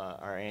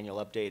our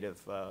annual update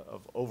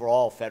of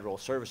overall federal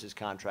services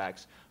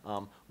contracts,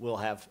 we'll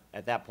have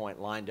at that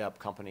point lined up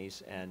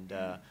companies and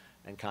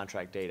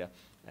contract data,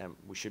 and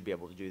we should be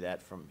able to do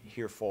that from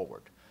here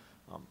forward.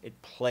 It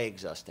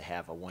plagues us to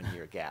have a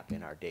one-year gap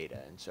in our data,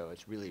 and so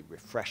it's really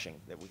refreshing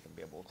that we can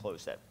be able to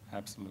close that.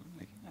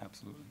 Absolutely,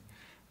 absolutely.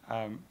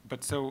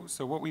 But so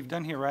what we've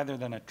done here, rather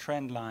than a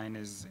trend line,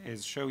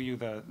 is show you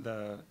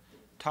the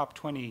top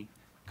 20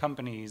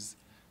 companies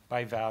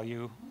by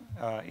value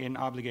in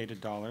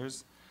obligated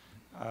dollars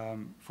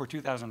for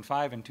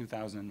 2005 and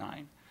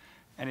 2009.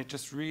 And it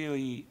just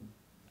really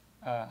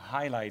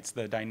highlights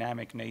the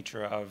dynamic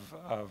nature of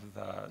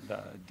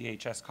the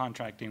DHS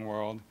contracting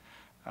world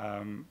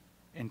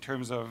in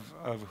terms of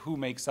who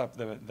makes up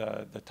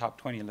the top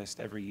 20 list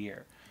every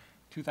year.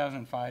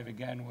 2005,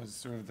 again, was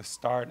sort of the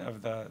start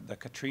of the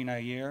Katrina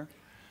year.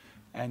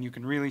 And you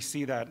can really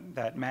see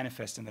that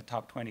manifest in the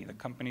top 20. The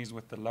companies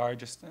with the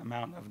largest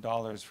amount of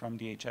dollars from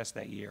DHS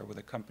that year were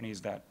the companies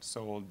that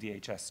sold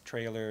DHS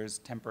trailers,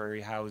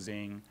 temporary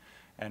housing,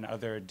 and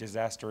other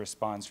disaster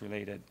response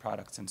related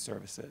products and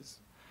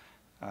services.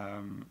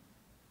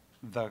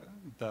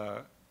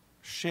 The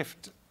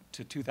shift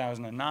to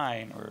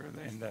 2009, or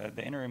in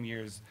the interim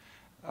years,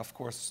 of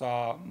course,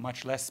 saw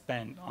much less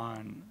spent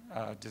on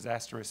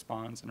disaster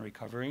response and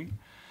recovery.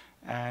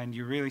 And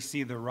you really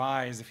see the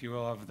rise, if you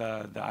will, of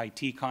the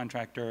IT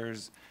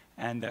contractors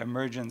and the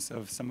emergence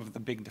of some of the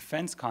big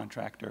defense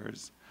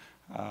contractors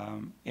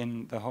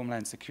in the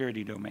Homeland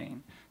Security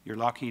domain. Your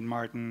Lockheed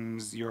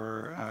Martins,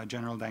 your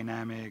General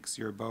Dynamics,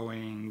 your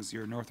Boeings,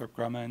 your Northrop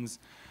Grummans,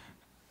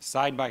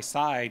 side by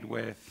side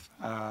with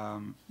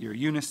your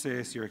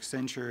Unisys, your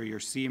Accenture, your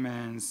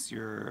Siemens,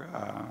 your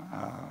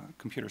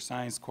computer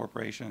science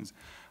corporations.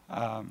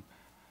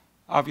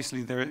 Obviously,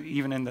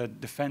 even in the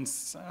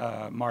defense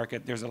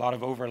market, there's a lot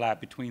of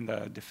overlap between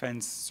the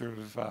defense sort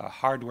of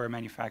hardware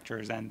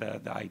manufacturers and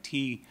the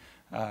IT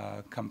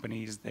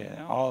companies.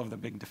 All of the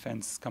big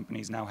defense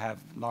companies now have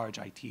large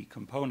IT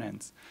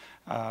components.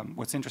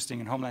 What's interesting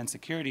in Homeland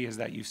Security is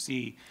that you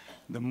see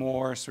the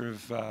more sort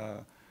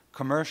of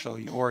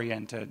commercially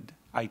oriented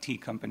IT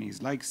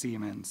companies like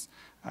Siemens,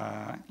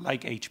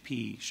 like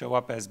HP, show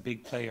up as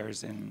big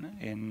players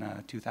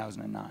in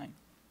 2009.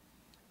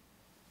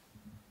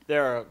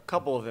 There are a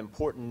couple of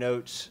important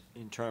notes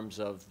in terms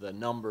of the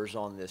numbers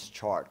on this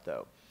chart,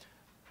 though.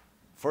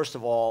 First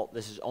of all,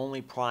 this is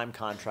only prime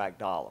contract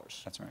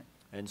dollars. That's right.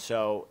 And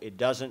so it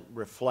doesn't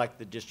reflect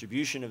the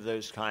distribution of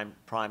those prime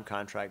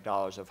contract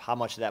dollars, of how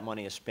much of that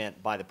money is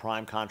spent by the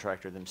prime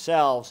contractor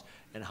themselves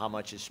and how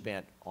much is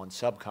spent on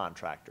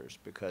subcontractors,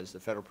 because the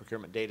Federal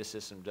Procurement Data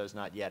System does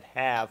not yet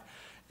have,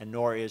 and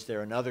nor is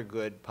there another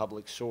good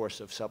public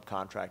source of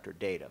subcontractor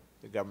data.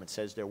 The government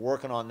says they're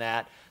working on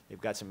that. They've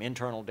got some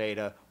internal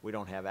data. We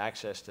don't have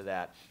access to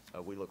that.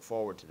 We look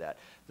forward to that.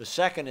 The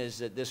second is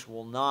that this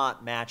will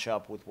not match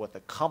up with what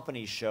the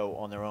companies show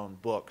on their own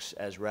books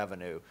as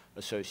revenue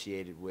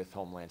associated with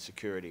Homeland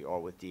Security or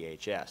with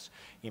DHS,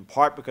 in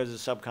part because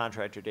of the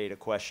subcontractor data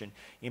question,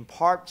 in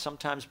part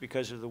sometimes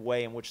because of the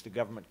way in which the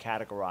government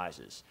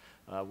categorizes.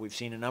 We've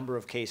seen a number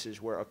of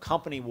cases where a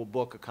company will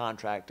book a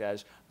contract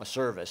as a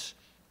service.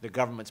 The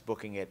government's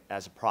booking it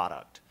as a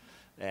product.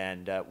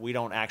 And we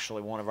don't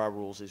actually, one of our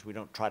rules is we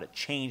don't try to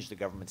change the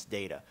government's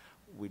data.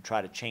 We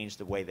try to change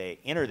the way they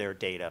enter their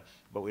data,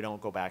 but we don't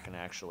go back and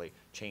actually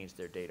change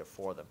their data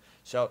for them.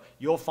 So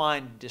you'll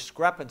find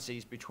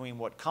discrepancies between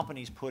what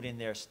companies put in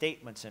their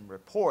statements and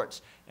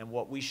reports and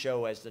what we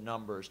show as the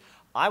numbers.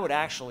 I would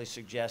actually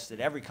suggest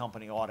that every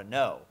company ought to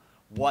know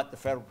what the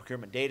Federal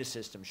Procurement Data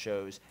System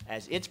shows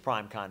as its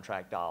prime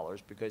contract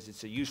dollars, because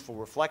it's a useful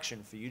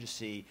reflection for you to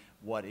see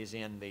what is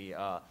in the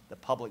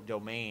public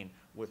domain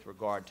with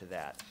regard to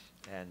that.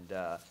 and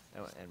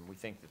we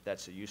think that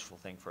that's a useful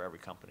thing for every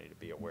company to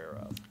be aware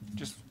of.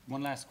 Just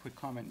one last quick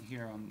comment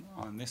here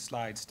on this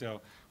slide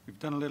still. We've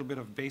done a little bit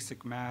of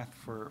basic math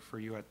for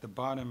you at the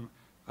bottom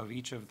of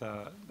each of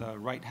the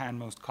right-hand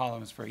most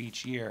columns for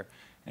each year.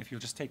 And if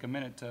you'll just take a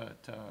minute to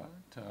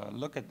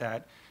look at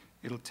that,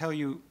 it'll tell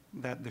you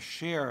that the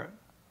share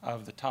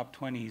of the top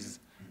 20's,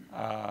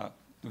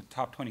 the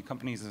top 20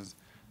 companies'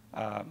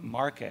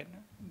 market,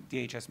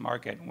 DHS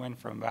market, went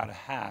from about a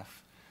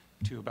half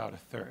to about a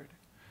third.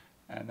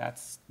 And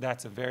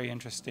that's a very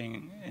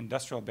interesting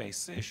industrial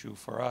base issue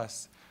for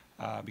us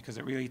because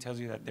it really tells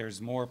you that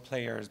there's more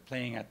players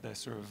playing at the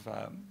sort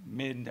of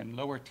mid and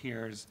lower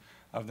tiers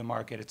of the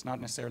market. It's not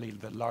necessarily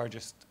the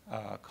largest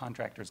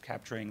contractors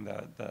capturing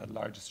the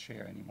largest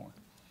share anymore.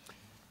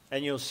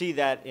 And you'll see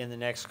that in the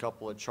next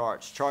couple of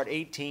charts. Chart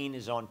 18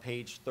 is on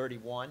page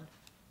 31.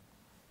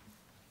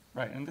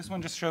 Right, and this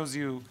one just shows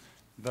you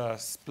the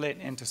split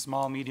into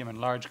small, medium, and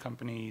large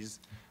companies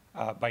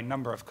by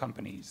number of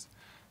companies.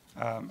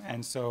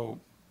 And so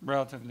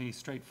relatively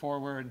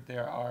straightforward,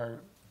 there are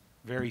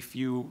very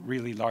few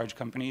really large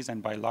companies,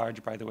 and by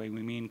large, by the way,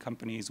 we mean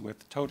companies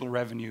with total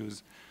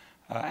revenues,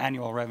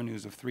 annual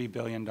revenues of $3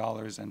 billion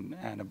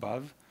and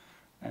above.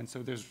 And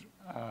so there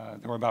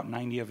were about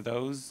 90 of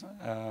those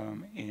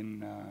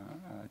in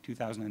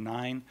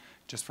 2009.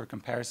 Just for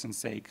comparison's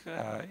sake,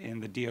 in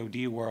the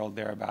DoD world,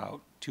 there are about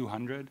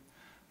 200,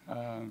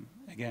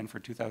 again, for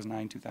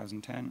 2009,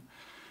 2010.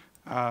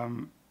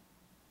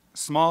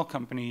 Small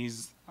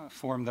companies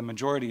form the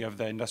majority of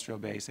the industrial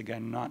base.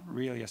 Again, not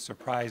really a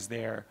surprise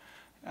there.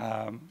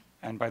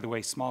 And by the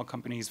way, small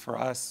companies for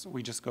us,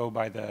 we just go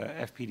by the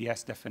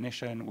FPDS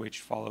definition, which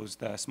follows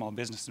the Small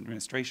Business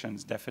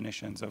Administration's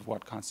definitions of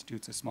what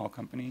constitutes a small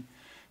company.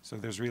 So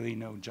there's really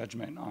no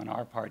judgment on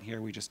our part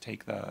here. We just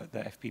take the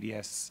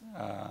FPDS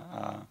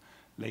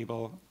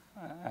label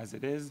as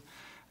it is.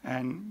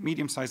 And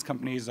medium-sized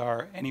companies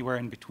are anywhere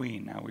in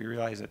between. Now, we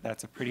realize that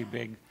that's a pretty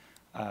big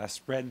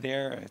spread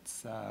there.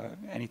 It's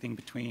anything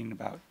between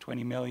about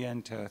 20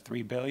 million to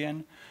 3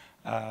 billion.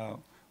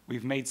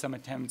 We've made some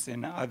attempts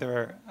in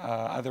other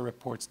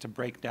reports to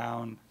break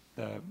down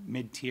the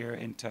mid-tier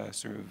into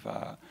sort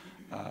of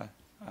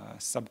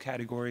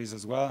subcategories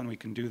as well, and we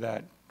can do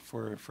that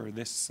for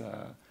this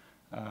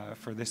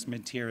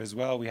mid-tier as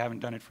well. We haven't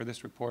done it for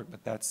this report,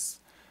 but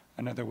that's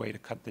another way to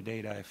cut the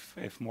data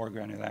if more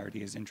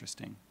granularity is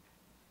interesting.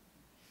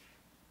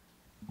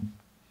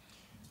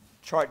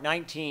 Chart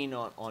 19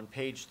 on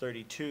page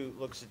 32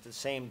 looks at the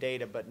same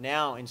data, but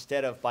now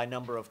instead of by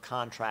number of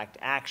contract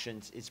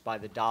actions, it's by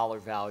the dollar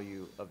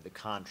value of the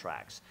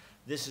contracts.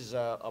 This is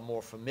a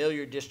more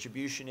familiar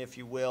distribution, if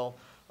you will.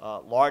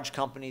 Large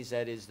companies,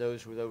 that is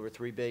those with over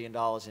 $3 billion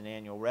in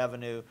annual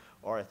revenue,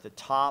 are at the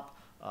top,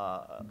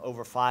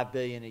 over $5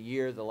 billion a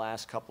year the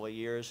last couple of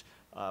years,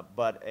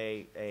 but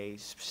a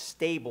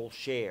stable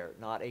share,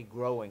 not a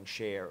growing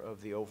share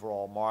of the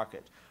overall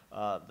market.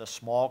 The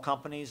small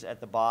companies at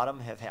the bottom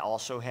have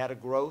also had a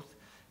growth,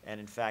 and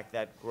in fact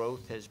that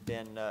growth has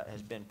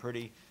been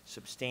pretty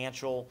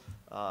substantial,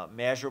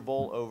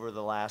 measurable over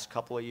the last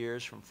couple of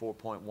years, from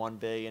 4.1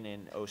 billion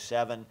in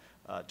 07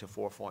 to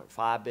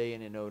 4.5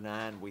 billion in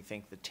 09. We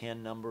think the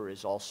 10 number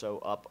is also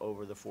up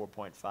over the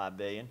 4.5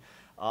 billion.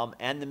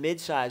 And the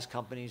mid-sized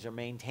companies are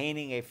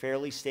maintaining a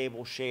fairly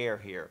stable share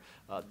here.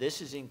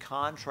 This is in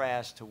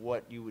contrast to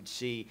what you would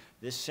see.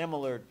 This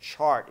similar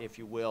chart, if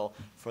you will,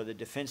 for the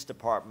Defense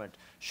Department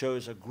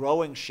shows a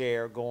growing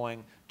share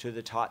going to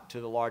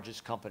the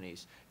largest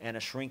companies and a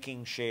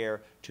shrinking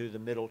share to the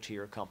middle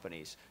tier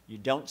companies. You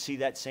don't see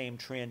that same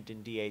trend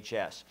in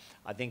DHS.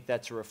 I think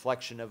that's a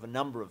reflection of a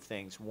number of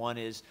things. One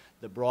is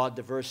the broad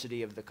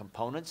diversity of the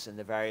components and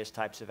the various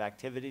types of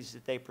activities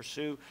that they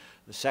pursue.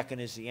 The second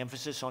is the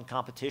emphasis on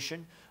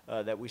competition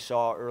that we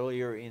saw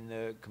earlier in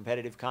the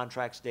competitive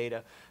contracts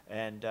data.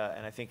 And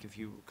I think if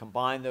you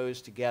combine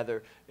those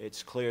together,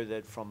 it's clear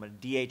that from a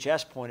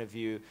DHS point of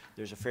view,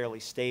 there's a fairly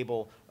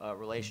stable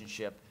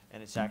relationship,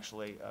 and it's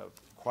actually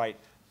quite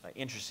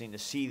interesting to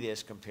see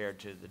this compared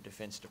to the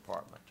Defense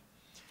Department.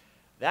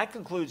 That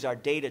concludes our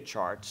data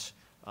charts.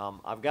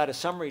 I've got a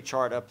summary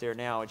chart up there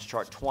now. It's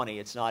chart 20.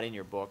 It's not in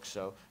your book,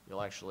 so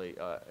you'll actually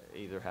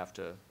either have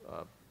to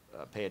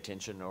pay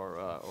attention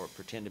or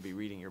pretend to be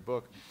reading your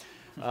book.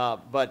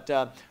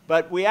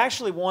 But we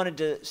actually wanted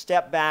to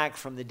step back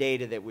from the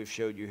data that we've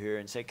showed you here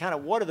and say kind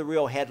of what are the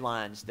real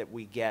headlines that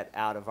we get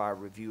out of our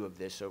review of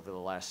this over the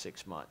last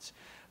 6 months.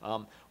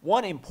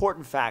 One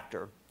important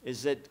factor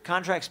is that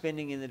contract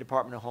spending in the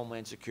Department of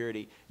Homeland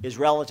Security is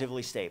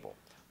relatively stable.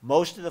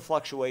 Most of the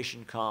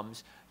fluctuation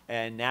comes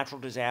in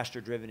natural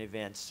disaster-driven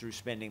events through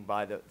spending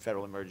by the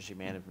Federal Emergency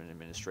Management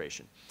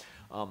Administration.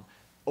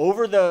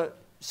 Over the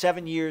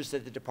 7 years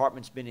that the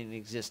department's been in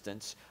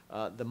existence,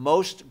 the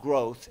most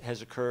growth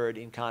has occurred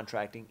in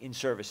contracting in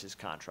services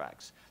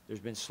contracts.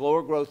 There's been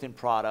slower growth in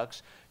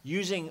products.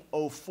 Using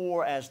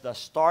 04 as the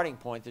starting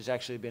point, there's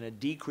actually been a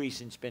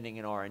decrease in spending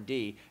in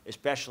R&D,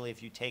 especially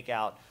if you take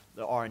out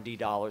the R&D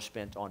dollars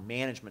spent on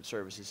management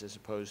services as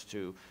opposed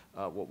to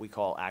what we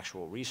call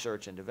actual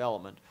research and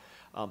development.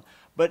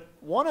 But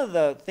one of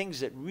the things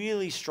that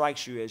really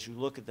strikes you as you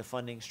look at the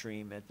funding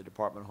stream at the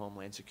Department of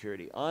Homeland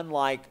Security,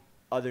 unlike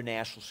other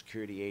national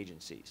security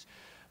agencies,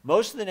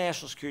 most of the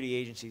national security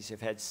agencies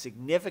have had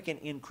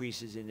significant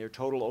increases in their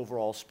total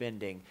overall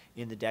spending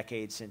in the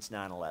decades since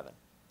 9/11.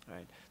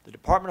 Right? The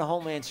Department of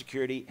Homeland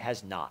Security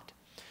has not.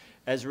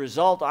 As a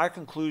result, our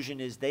conclusion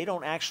is they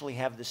don't actually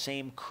have the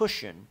same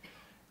cushion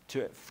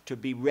to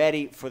be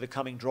ready for the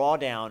coming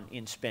drawdown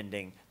in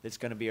spending that's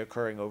going to be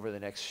occurring over the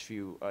next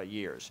few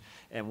years.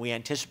 And we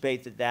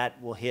anticipate that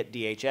that will hit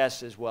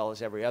DHS as well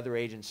as every other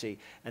agency,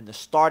 and the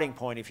starting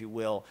point, if you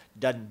will,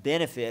 doesn't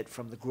benefit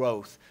from the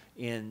growth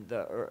in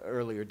the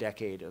earlier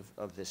decade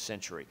of this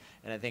century.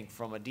 And I think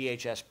from a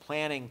DHS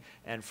planning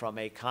and from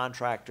a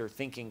contractor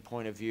thinking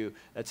point of view,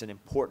 that's an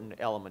important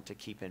element to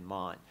keep in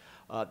mind.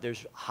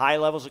 There's high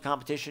levels of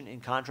competition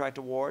in contract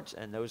awards,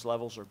 and those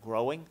levels are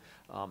growing.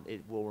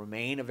 It will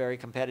remain a very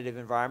competitive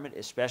environment,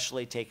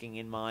 especially taking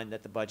in mind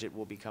that the budget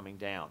will be coming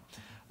down.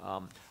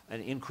 An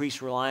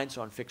increased reliance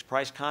on fixed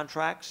price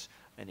contracts,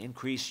 an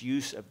increased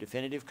use of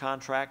definitive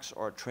contracts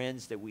are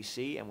trends that we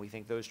see, and we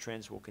think those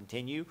trends will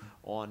continue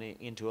on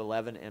into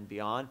 11 and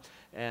beyond.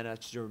 And a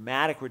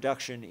dramatic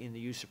reduction in the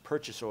use of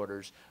purchase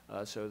orders.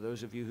 So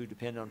those of you who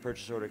depend on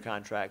purchase order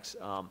contracts,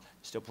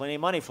 still plenty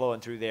of money flowing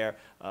through there,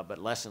 but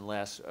less and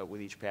less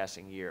with each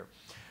passing year.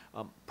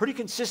 Pretty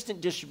consistent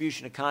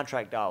distribution of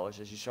contract dollars,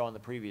 as you saw in the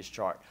previous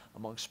chart,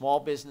 among small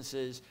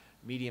businesses,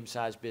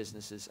 medium-sized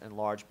businesses, and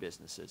large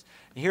businesses.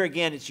 And here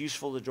again, it's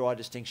useful to draw a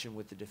distinction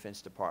with the Defense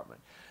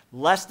Department.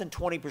 Less than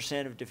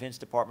 20% of Defense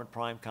Department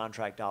prime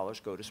contract dollars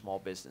go to small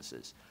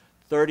businesses.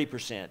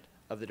 30%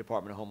 of the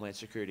Department of Homeland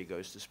Security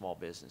goes to small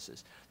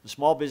businesses. The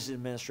Small Business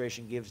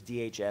Administration gives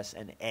DHS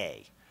an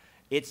A.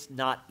 It's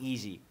not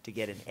easy to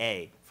get an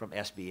A from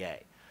SBA.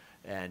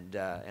 And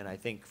I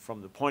think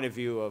from the point of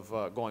view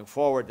of going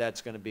forward,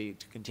 that's going to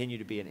continue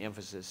to be an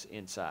emphasis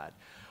inside.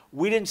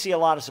 We didn't see a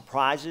lot of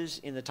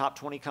surprises in the top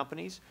 20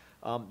 companies.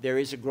 There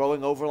is a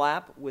growing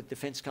overlap with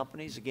defense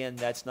companies. Again,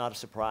 that's not a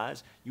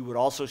surprise. You would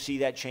also see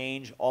that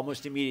change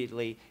almost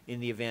immediately in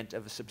the event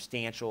of a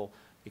substantial,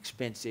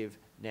 expensive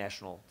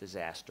national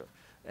disaster.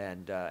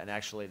 And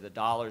actually, the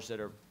dollars that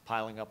are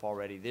piling up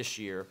already this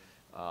year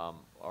are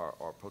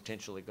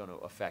potentially going to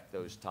affect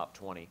those top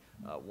 20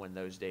 when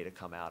those data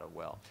come out as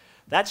well.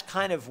 That's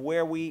kind of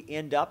where we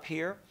end up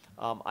here.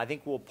 I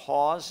think we'll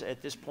pause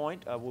at this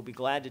point. We'll be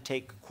glad to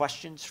take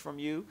questions from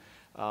you.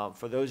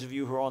 For those of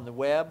you who are on the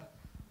web,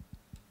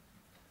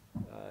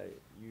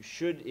 you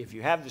should, if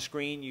you have the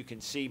screen, you can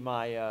see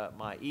my,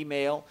 my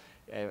email.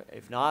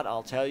 If not,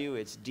 I'll tell you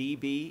it's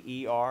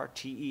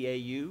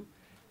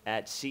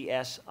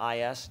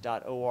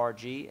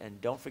dberteau@csis.org,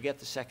 and don't forget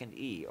the second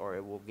E, or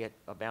it will get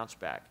a bounce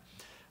back.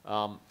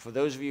 For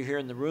those of you here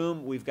in the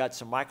room, we've got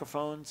some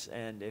microphones,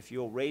 and if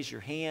you'll raise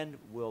your hand,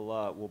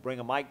 we'll bring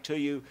a mic to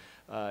you.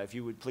 If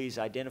you would please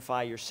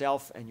identify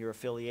yourself and your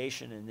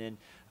affiliation, and then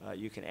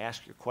you can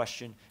ask your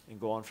question and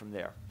go on from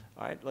there.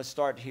 All right, let's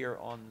start here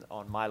on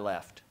my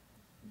left.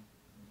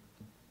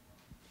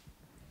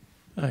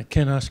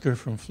 Ken Oscar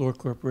from Floor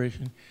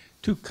Corporation.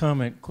 Two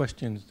comment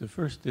questions. The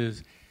first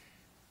is,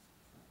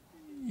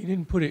 you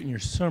didn't put it in your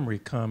summary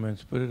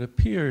comments, but it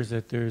appears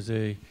that there's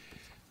a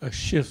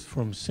shift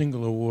from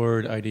single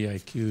award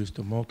IDIQs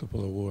to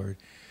multiple award,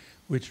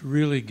 which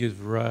really gives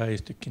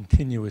rise to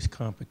continuous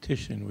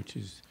competition, which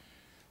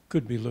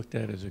could be looked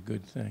at as a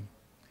good thing.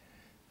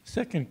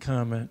 Second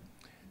comment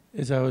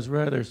is I was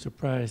rather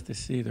surprised to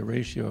see the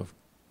ratio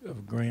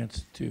of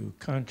grants to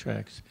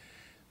contracts,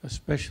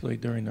 especially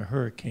during the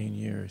hurricane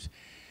years.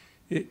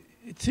 It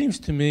seems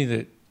to me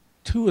that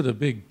two of the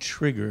big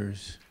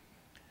triggers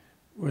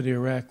were the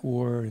Iraq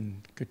War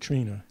and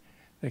Katrina,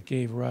 that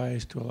gave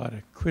rise to a lot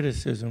of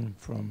criticism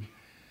from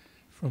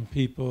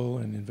people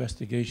and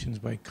investigations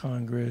by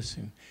Congress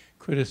and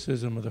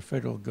criticism of the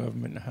federal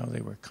government and how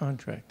they were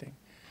contracting.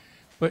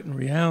 But in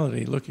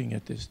reality, looking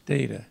at this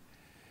data,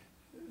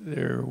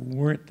 there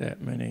weren't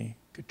that many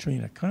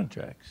Katrina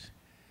contracts.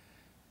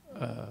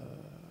 And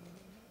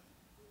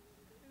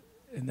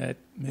that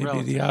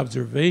maybe the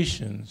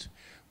observations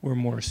were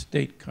more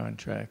state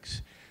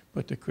contracts,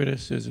 but the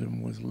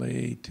criticism was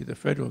laid to the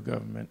federal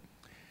government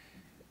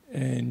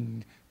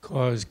and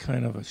caused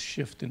kind of a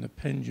shift in the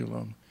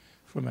pendulum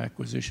from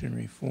acquisition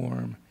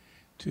reform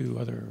to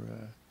other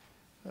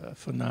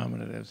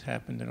phenomena that has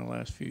happened in the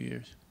last few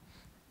years.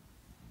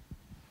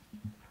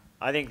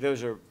 I think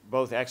those are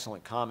both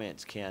excellent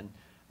comments, Ken.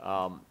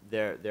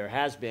 There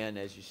has been,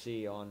 as you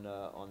see on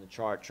the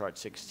chart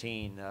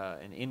 16,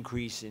 an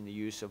increase in the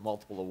use of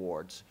multiple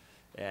awards.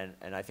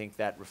 And I think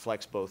that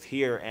reflects both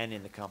here and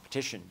in the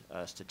competition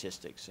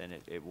statistics, and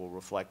it will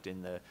reflect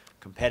in the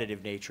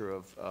competitive nature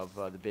of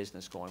the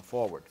business going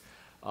forward.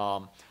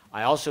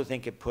 I also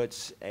think it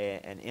puts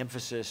an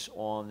emphasis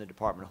on the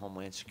Department of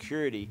Homeland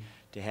Security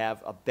to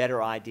have a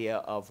better idea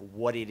of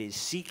what it is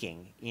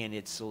seeking in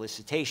its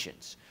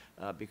solicitations.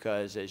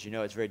 because, as you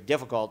know, it's very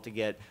difficult to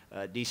get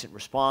decent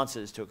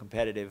responses to a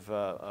competitive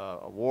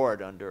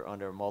award under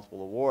a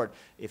multiple award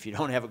if you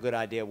don't have a good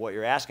idea of what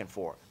you're asking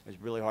for.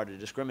 It's really hard to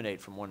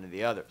discriminate from one to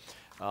the other.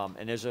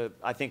 And there's,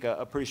 I think,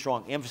 a pretty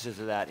strong emphasis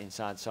of that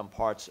inside some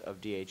parts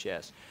of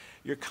DHS.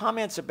 Your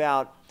comments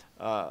about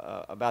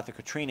the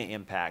Katrina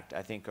impact,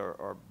 I think,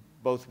 are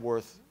both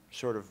worth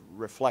sort of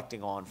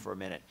reflecting on for a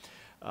minute.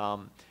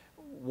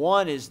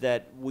 One is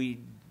that we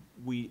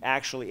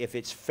actually, if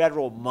it's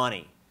federal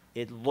money,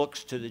 it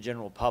looks to the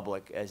general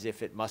public as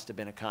if it must have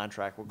been a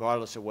contract,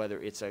 regardless of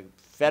whether it's a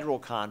federal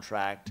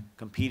contract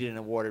competed and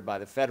awarded by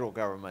the federal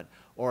government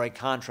or a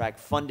contract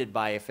funded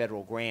by a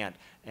federal grant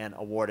and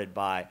awarded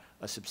by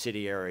a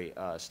subsidiary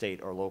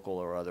state or local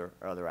or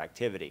other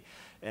activity.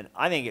 And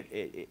I think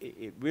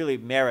it really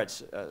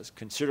merits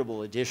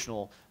considerable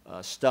additional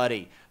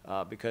study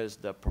because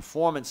the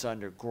performance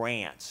under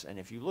grants, and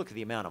if you look at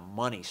the amount of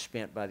money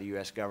spent by the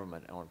U.S.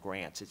 government on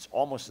grants, it's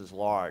almost as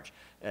large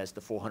as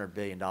the $400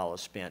 billion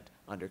spent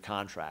under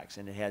contracts.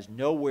 And it has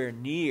nowhere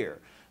near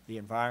the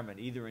environment,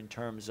 either in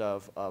terms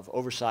of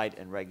oversight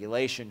and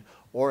regulation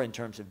or in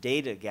terms of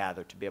data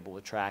gathered to be able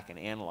to track and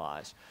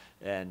analyze.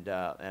 And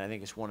I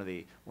think it's one of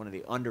the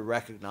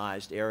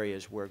under-recognized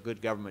areas where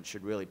good government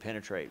should really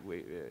penetrate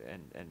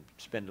and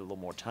spend a little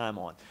more time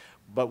on.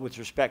 But with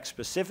respect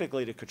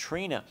specifically to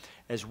Katrina,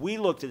 as we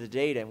looked at the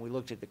data and we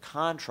looked at the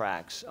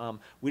contracts,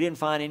 we didn't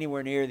find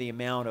anywhere near the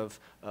amount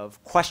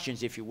of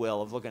questions, if you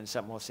will, of looking at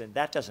something and saying,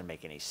 that doesn't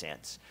make any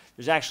sense.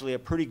 There's actually a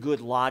pretty good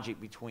logic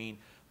between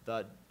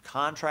the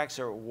contracts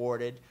that are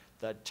awarded,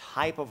 the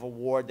type of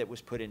award that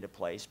was put into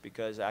place,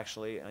 because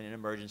actually in an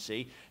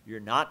emergency, you're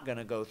not going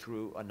to go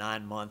through a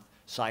 9-month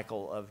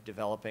cycle of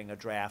developing a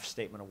draft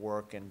statement of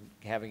work and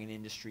having an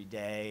industry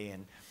day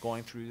and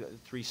going through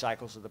 3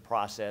 cycles of the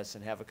process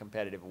and have a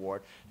competitive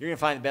award. You're going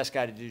to find the best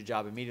guy to do the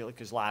job immediately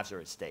because lives are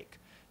at stake.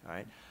 All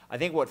right? I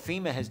think what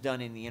FEMA has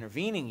done in the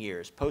intervening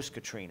years,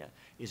 post-Katrina,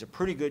 is a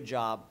pretty good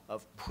job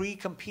of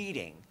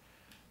pre-competing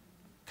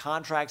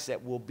contracts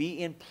that will be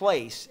in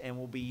place and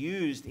will be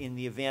used in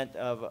the event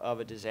of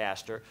a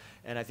disaster.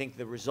 And I think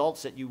the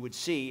results that you would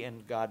see,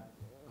 and God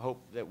hope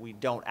that we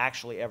don't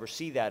actually ever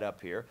see that up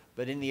here,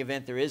 but in the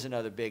event there is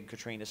another big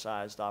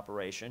Katrina-sized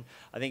operation,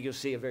 I think you'll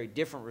see a very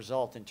different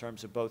result in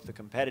terms of both the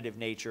competitive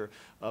nature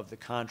of the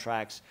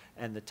contracts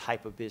and the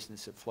type of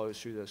business that flows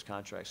through those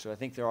contracts. So I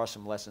think there are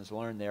some lessons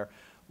learned there.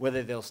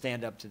 Whether they'll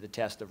stand up to the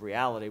test of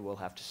reality, we'll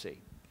have to see.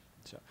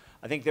 So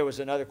I think there was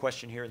another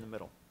question here in the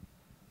middle.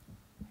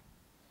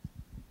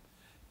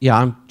 Yeah,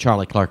 I'm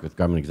Charlie Clark with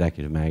Government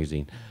Executive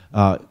Magazine.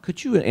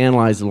 Could you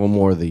analyze a little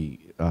more the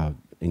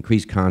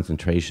increased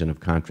concentration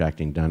of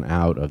contracting done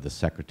out of the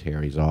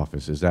Secretary's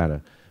office? Is that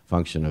a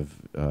function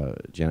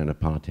of Janet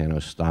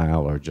Napolitano's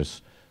style or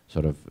just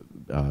sort of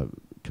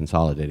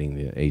consolidating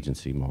the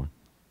agency more?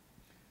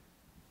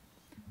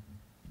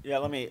 Yeah,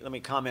 let me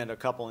comment a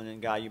couple, and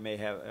then Guy, you may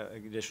have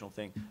an additional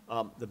thing.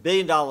 The $1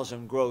 billion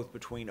in growth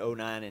between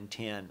 09 and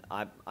 10,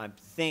 I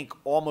think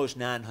almost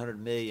 $900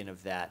 million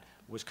of that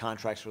was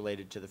contracts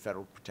related to the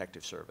Federal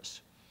Protective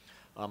Service,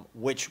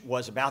 which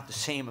was about the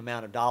same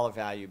amount of dollar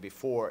value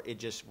before. It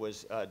just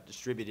was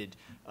distributed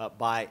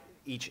by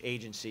each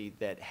agency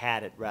that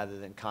had it rather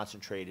than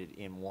concentrated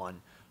in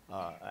one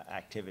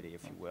activity,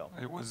 if you will.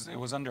 It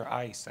was under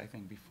ICE, I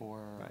think,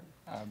 before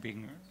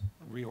being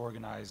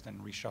reorganized and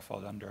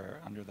reshuffled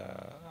under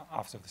the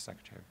Office of the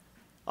Secretary.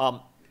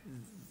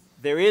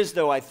 There is,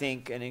 though, I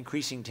think, an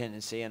increasing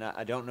tendency, and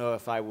I don't know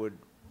if I would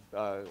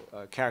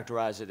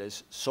characterize it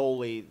as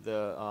solely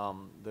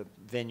the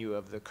venue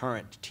of the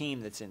current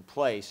team that's in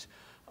place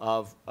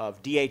of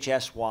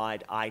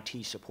DHS-wide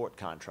IT support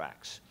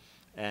contracts.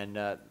 And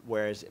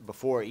whereas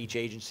before each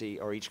agency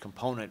or each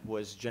component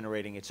was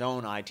generating its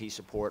own IT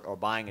support or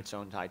buying its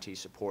own IT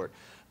support,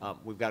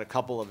 we've got a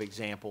couple of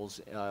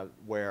examples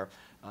where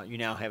you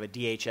now have a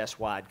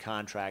DHS-wide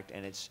contract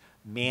and it's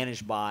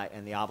managed by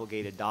and the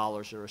obligated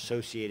dollars are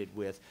associated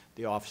with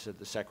the Office of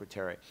the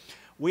Secretary.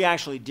 We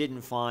actually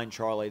didn't find,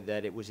 Charlie,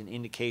 that it was an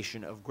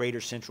indication of greater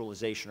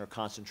centralization or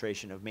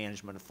concentration of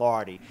management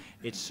authority.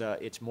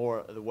 It's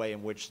more the way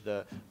in which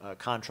the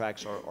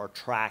contracts are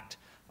tracked.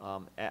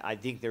 I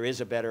think there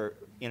is a better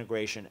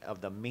integration of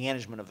the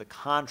management of the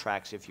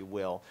contracts, if you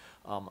will,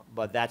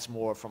 but that's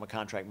more from a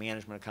contract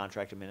management, a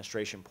contract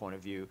administration point of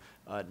view,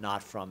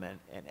 not from an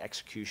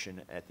execution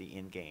at the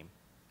end game.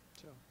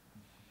 So,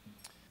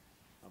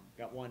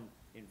 got one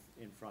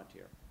in front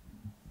here.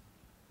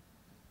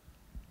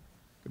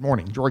 Good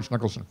morning, George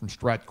Nicholson from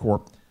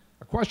Stratcorp.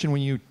 A question: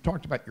 when you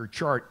talked about your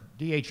chart,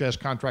 DHS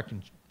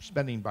contracting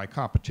spending by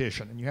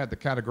competition, and you had the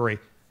category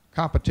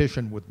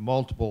competition with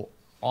multiple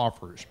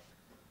offers.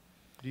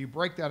 Do you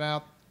break that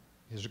out?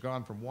 Has it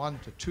gone from 1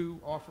 to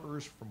 2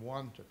 offers, from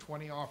 1 to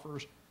 20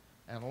 offers?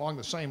 And along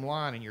the same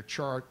line in your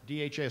chart,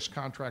 DHS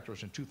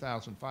contractors in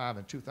 2005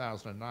 and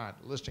 2009,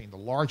 listing the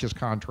largest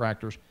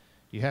contractors.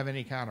 Do you have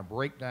any kind of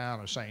breakdown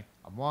of saying,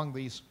 among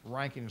these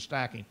ranking and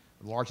stacking,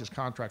 the largest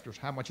contractors,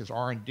 how much is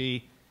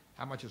R&D,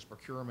 how much is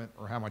procurement,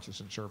 or how much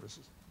is in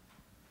services?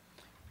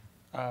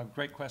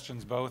 Great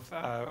questions both.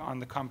 On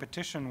the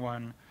competition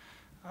one,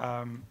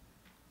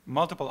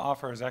 multiple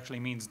offers actually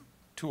means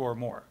 2 or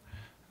more.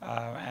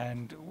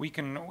 And we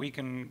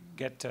can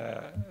get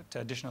to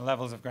additional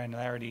levels of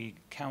granularity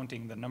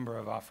counting the number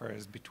of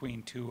offers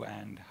between 2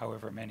 and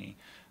however many,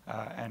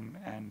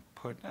 and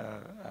put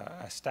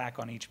a stack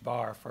on each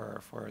bar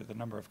for the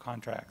number of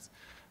contracts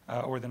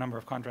or the number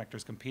of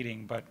contractors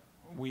competing. But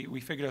we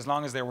figured as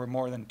long as there were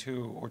more than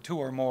 2 or 2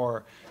 or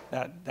more,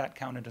 that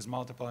counted as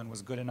multiple and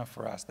was good enough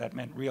for us. That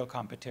meant real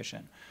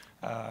competition.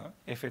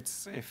 If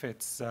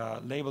it's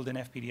labeled in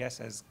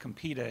FPDS as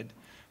competed,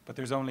 but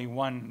there's only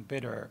one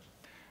bidder,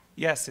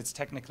 yes, it's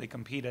technically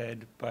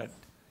competed, but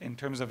in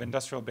terms of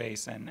industrial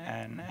base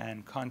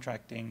and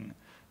contracting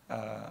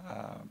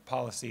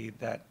policy,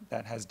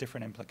 that has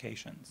different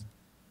implications.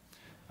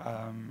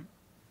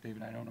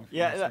 David, I don't know if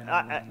you want to say anything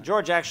on that.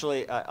 George,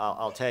 actually,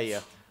 I'll tell you,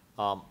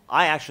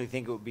 I actually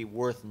think it would be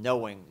worth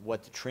knowing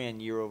what the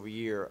trend year over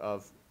year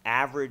of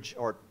average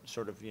or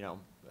sort of,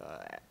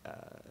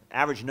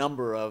 average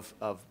number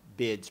of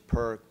bids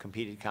per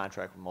competed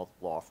contract with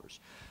multiple offers.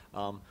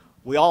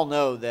 We all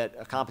know that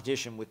a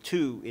competition with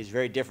 2 is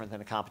very different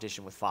than a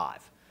competition with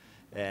 5.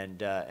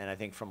 And I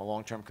think from a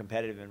long-term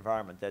competitive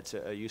environment, that's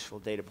a useful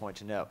data point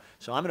to know.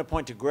 So I'm going to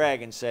point to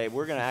Greg and say,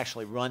 we're going to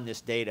actually run this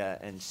data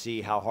and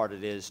see how hard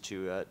it is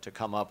to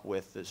come up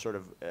with the sort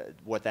of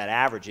what that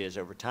average is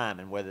over time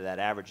and whether that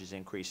average is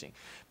increasing.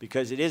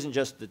 Because it isn't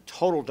just the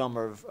total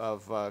number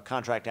of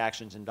contract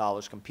actions in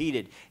dollars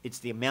competed, it's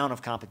the amount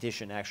of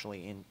competition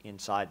actually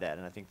inside that.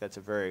 And I think that's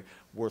a very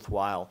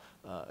worthwhile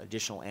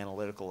additional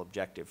analytical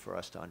objective for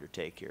us to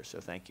undertake here. So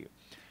thank you.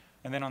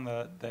 And then on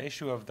the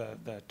issue of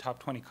the top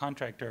 20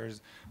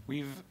 contractors,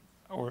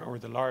 or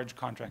the large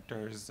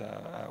contractors,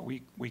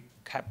 we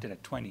capped it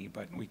at 20,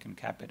 but we can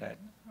cap it at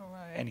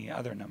any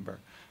other number.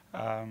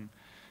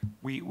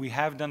 We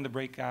have done the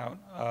breakout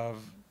of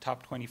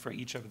top 20 for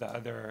each of the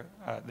other,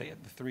 the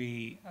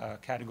 3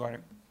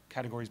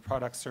 categories,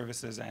 products,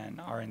 services,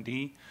 and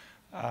R&D.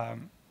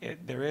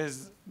 There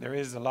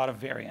is a lot of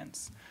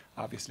variance,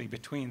 obviously,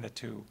 between the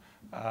 2.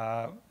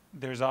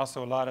 There's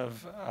also a lot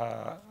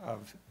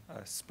of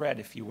spread,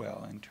 if you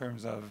will, in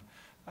terms of,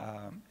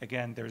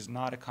 again, there's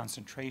not a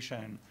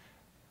concentration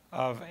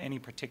of any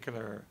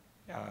particular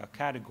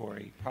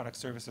category, product,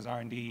 services,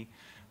 R&D,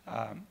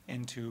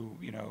 into,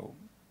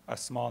 a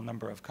small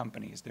number of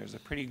companies. There's a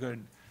pretty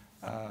good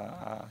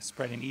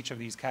spread in each of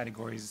these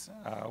categories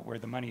where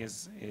the money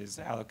is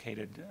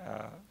allocated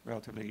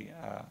relatively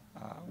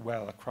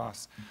well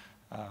across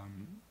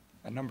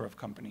a number of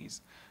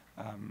companies.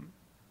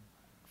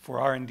 For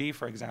R&D,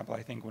 for example,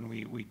 I think when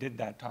we did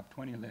that top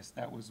 20 list,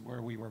 that was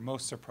where we were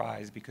most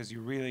surprised because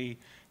you really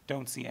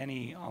don't see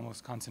any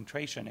almost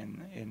concentration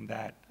in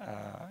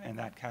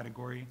that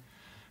category.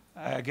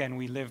 Again,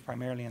 we live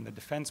primarily in the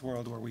defense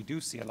world where we do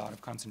see a lot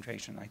of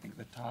concentration. I think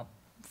the top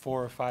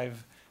 4 or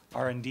 5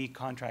 R&D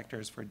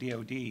contractors for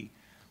DoD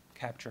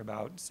capture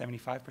about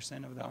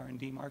 75% of the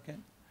R&D market.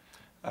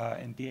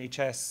 In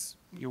DHS,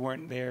 you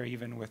weren't there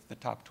even with the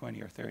top 20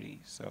 or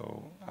 30.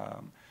 So.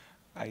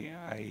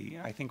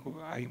 I think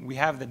we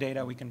have the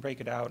data. We can break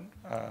it out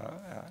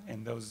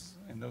in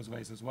those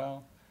ways as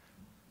well.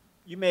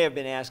 You may have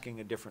been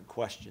asking a different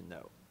question,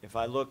 though. If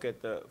I look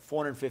at the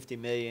 $450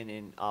 million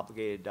in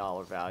obligated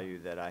dollar value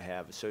that I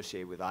have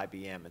associated with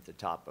IBM at the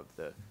top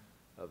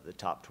of the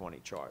top 20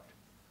 chart,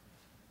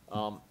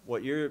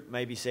 what you're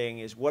maybe saying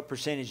is what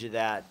percentage of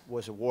that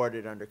was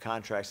awarded under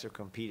contracts that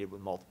competed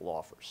with multiple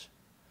offers?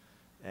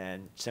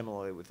 And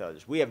similarly with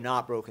others. We have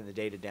not broken the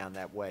data down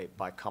that way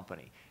by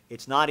company.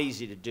 It's not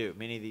easy to do.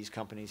 Many of these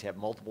companies have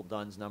multiple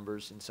DUNS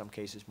numbers, in some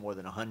cases more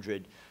than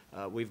 100.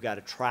 We've got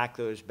to track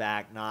those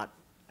back, not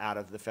out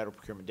of the Federal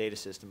Procurement Data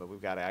System, but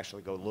we've got to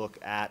actually go look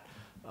at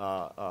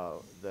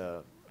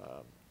the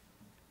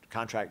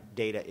contract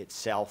data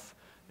itself,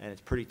 and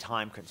it's pretty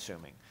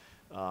time-consuming.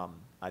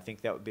 I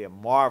think that would be a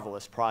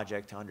marvelous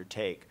project to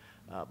undertake,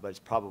 but it's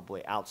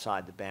probably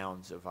outside the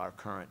bounds of our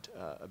current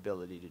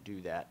ability to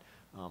do that.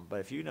 But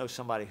if you know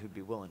somebody who'd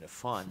be willing to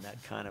fund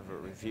that kind of a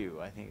review,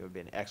 I think it would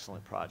be an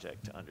excellent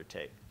project to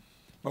undertake.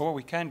 But what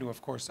we can do,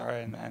 of course,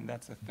 and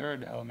that's the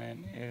third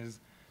element, is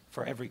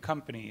for every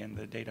company in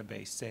the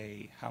database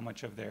say how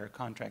much of their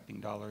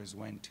contracting dollars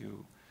went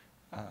to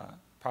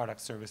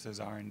product, services,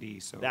 R&D.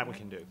 So that we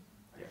can do.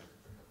 Yeah.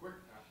 A quick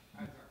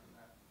adjunct to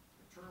that.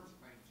 In terms of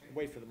maintaining,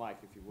 Wait for the mic,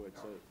 if you would,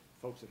 so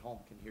folks at home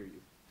can hear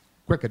you.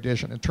 quick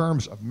addition. In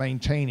terms of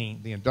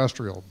maintaining the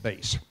industrial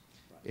base,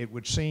 it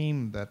would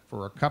seem that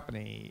for a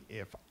company,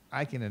 if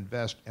I can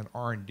invest in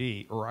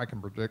R&D or I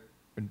can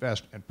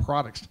invest in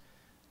products,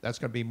 that's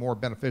going to be more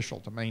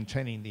beneficial to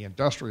maintaining the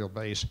industrial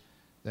base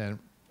than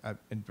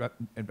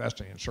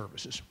investing in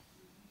services.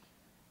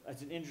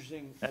 That's an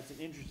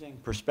interesting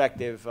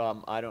perspective.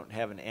 I don't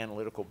have an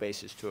analytical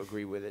basis to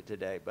agree with it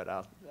today, but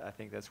I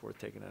think that's worth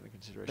taking under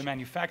consideration. The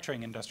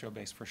manufacturing industrial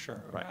base for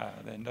sure. Right.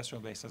 The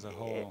industrial base as a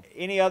whole.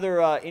 Any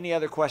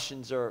other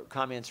questions or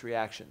comments,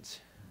 reactions?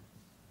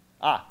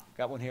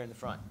 Got one here in the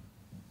front.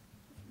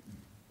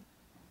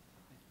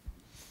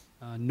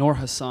 Noor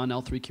Hassan,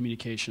 L3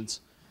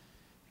 Communications.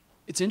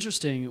 It's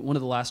interesting, one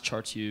of the last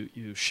charts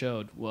you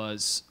showed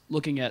was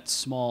looking at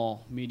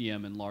small,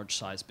 medium, and large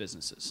size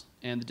businesses.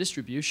 And the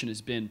distribution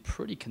has been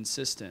pretty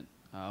consistent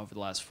over the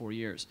last 4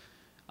 years.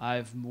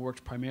 I've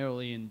worked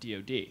primarily in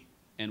DoD,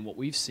 and what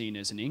we've seen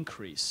is an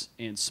increase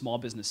in small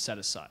business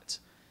set-asides.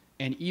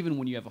 And even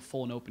when you have a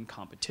full and open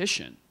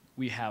competition,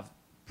 we have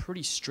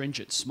pretty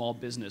stringent small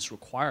business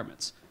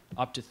requirements,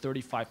 up to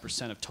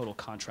 35% of total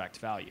contract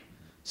value,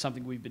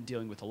 something we've been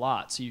dealing with a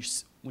lot. So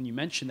when you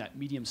mention that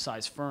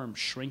medium-sized firm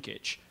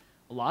shrinkage,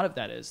 a lot of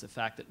that is the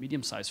fact that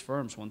medium-sized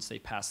firms, once they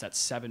pass that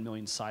 7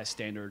 million size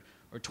standard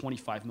or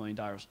 $25 million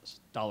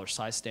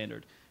size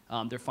standard,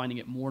 they're finding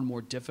it more and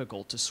more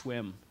difficult to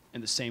swim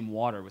in the same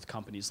water with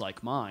companies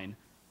like mine.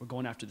 We're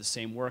going after the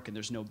same work and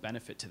there's no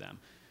benefit to them.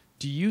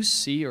 Do you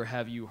see or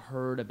have you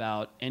heard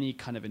about any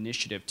kind of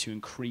initiative to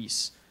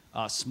increase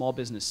small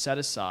business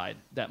set-aside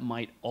that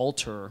might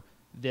alter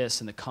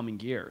this in the coming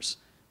years?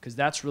 Because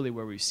that's really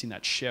where we've seen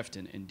that shift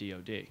in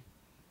DoD.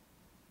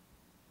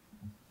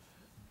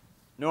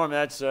 Norm,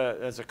 that's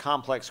a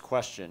complex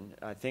question.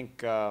 I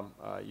think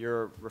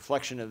your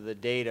reflection of the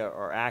data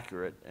are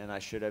accurate, and I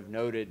should have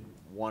noted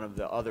one of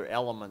the other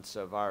elements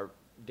of our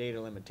data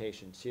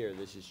limitations here.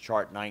 This is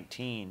chart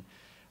 19.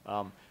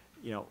 You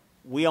know,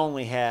 we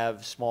only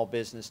have small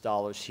business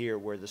dollars here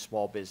where the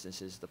small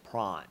business is the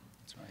prime.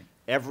 That's right.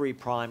 Every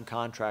prime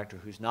contractor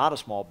who's not a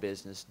small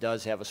business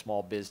does have a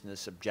small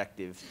business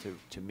objective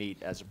to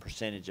meet as a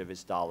percentage of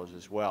its dollars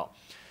as well.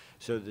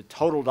 So the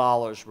total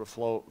dollars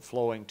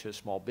flowing to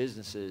small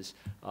businesses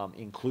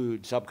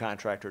include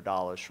subcontractor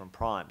dollars from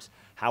primes.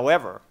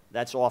 However,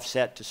 that's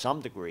offset to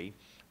some degree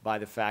by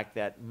the fact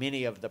that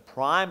many of the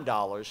prime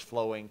dollars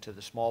flowing to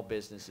the small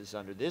businesses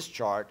under this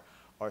chart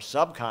are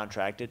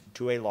subcontracted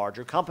to a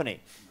larger company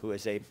who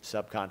is a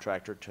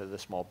subcontractor to the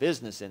small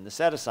business in the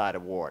set-aside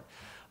award.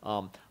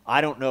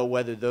 I don't know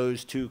whether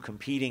those two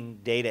competing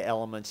data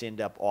elements end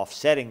up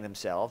offsetting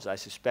themselves. I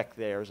suspect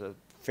there's a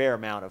fair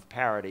amount of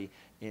parity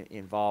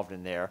involved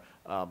in there,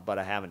 but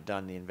I haven't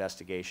done the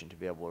investigation to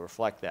be able to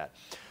reflect that.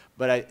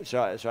 But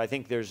so I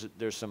think there's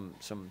some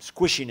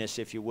squishiness,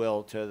 if you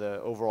will, to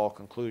the overall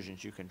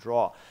conclusions you can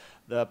draw.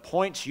 The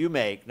points you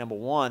make, number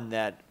one,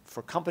 that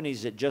for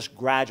companies that just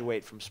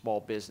graduate from small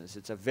business,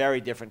 it's a very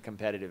different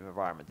competitive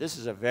environment. This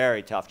is a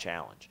very tough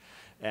challenge.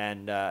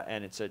 And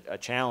it's a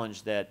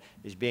challenge that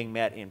is being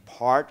met in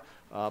part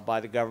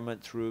by the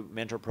government through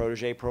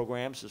mentor-protege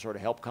programs to sort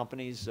of help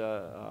companies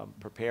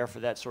prepare for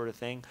that sort of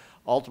thing.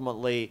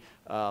 Ultimately,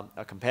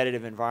 a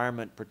competitive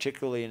environment,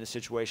 particularly in a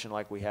situation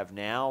like we have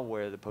now,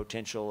 where the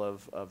potential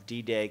of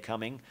D-Day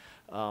coming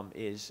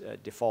is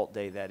default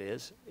day, that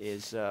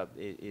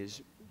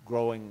is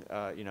growing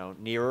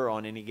nearer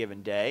on any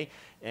given day,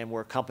 and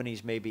where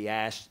companies may be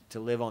asked to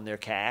live on their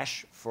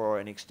cash for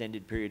an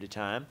extended period of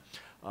time.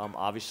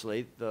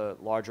 Obviously, the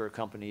larger a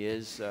company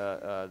is,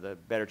 the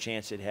better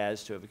chance it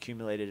has to have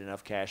accumulated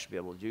enough cash to be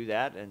able to do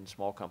that, and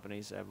small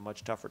companies have a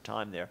much tougher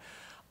time there.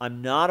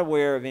 I'm not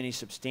aware of any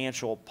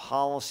substantial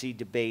policy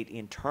debate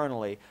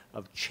internally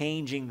of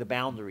changing the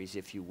boundaries,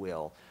 if you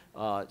will,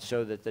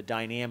 so that the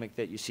dynamic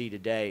that you see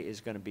today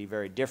is going to be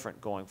very different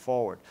going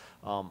forward.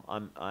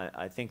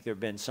 I think there have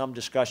been some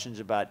discussions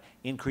about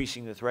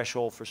increasing the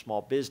threshold for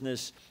small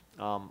business.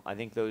 I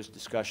think those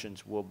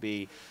discussions will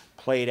be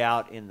played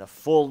out in the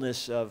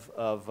fullness of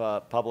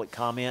public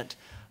comment,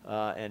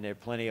 and there are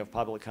plenty of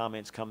public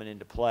comments coming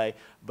into play.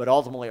 But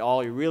ultimately,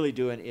 all you're really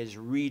doing is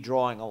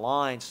redrawing a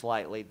line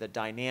slightly. The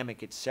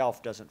dynamic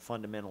itself doesn't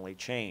fundamentally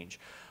change.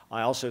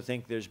 I also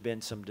think there's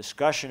been some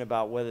discussion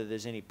about whether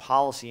there's any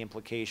policy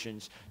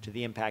implications to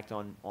the impact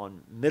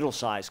on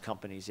middle-sized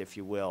companies, if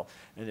you will.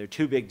 And there are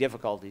two big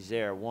difficulties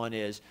there. One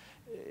is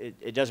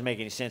it doesn't make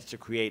any sense to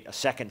create a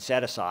second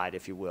set-aside,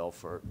 if you will,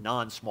 for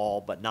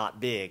non-small but not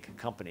big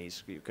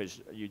companies,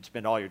 because you'd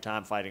spend all your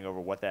time fighting over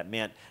what that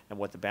meant and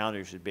what the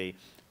boundaries should be.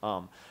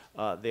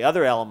 The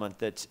other element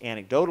that's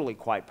anecdotally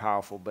quite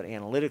powerful but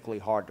analytically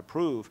hard to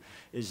prove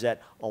is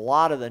that a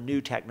lot of the new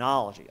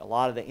technology, a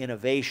lot of the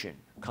innovation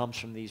comes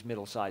from these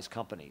middle-sized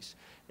companies.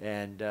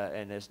 And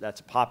that's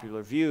a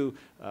popular view.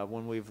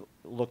 When we've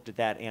looked at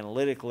that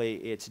analytically,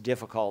 it's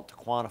difficult to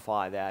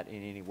quantify that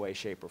in any way,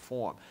 shape, or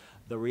form.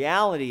 The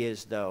reality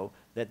is, though,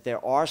 that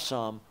there are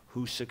some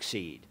who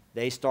succeed.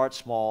 They start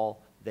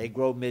small, they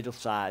grow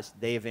middle-sized,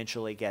 they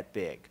eventually get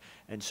big.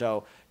 And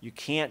so you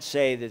can't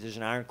say that there's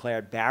an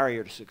ironclad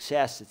barrier to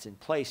success that's in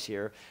place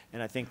here,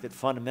 and I think that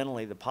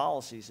fundamentally the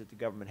policies that the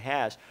government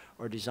has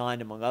are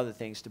designed, among other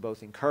things, to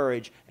both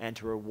encourage and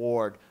to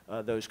reward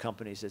those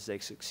companies as they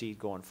succeed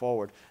going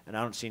forward. And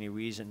I don't see any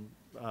reason,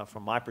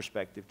 from my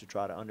perspective, to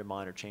try to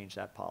undermine or change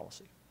that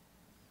policy.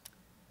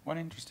 One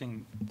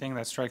interesting thing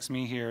that strikes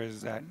me here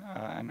is that,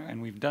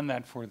 and we've done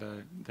that for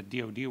the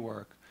DoD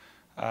work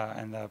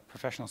and the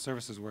professional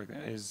services work,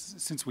 is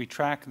since we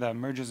track the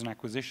mergers and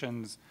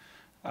acquisitions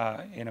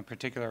in a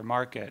particular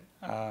market,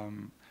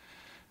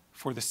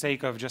 for the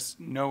sake of just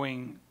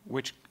knowing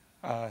which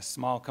a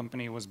small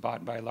company was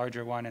bought by a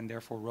larger one, and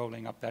therefore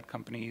rolling up that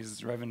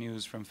company's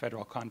revenues from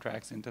federal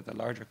contracts into the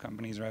larger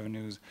company's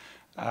revenues.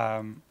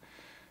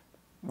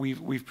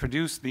 We've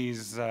produced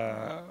these,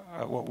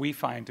 what we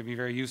find to be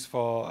very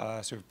useful,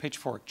 sort of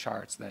pitchfork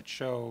charts that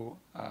show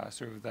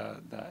sort of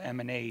the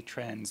M&A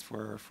trends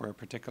for a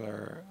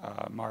particular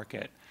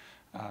market.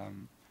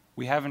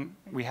 We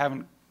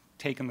haven't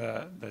taken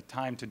the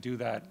time to do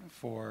that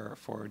for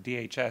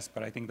DHS,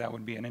 but I think that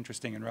would be an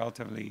interesting and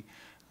relatively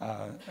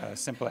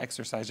simple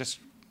exercise. Just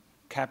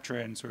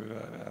capture in sort of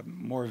a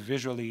more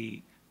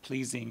visually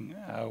pleasing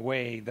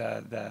way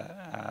the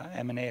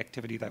M&A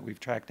activity that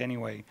we've tracked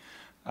anyway.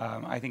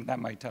 I think that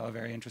might tell a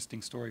very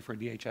interesting story for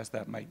DHS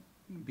that might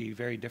be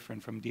very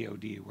different from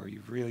DoD, where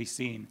you've really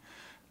seen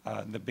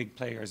the big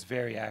players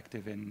very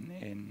active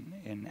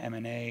in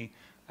M&A.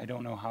 I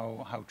don't know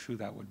how true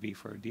that would be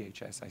for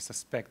DHS. I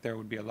suspect there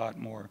would be a lot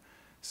more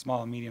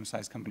small and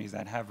medium-sized companies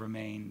that have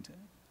remained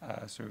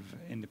sort of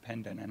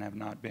independent and have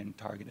not been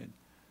targeted.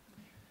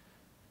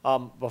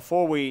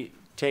 Before we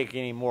take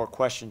any more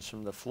questions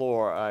from the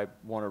floor, I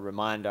want to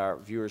remind our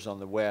viewers on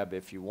the web,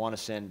 if you want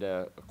to send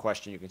a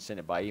question, you can send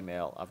it by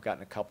email. I've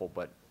gotten a couple,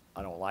 but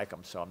I don't like them,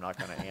 so I'm not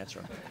going to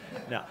answer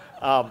them.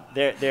 No,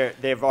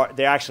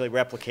 they actually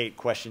replicate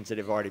questions that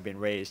have already been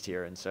raised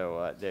here, and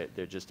so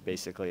they're just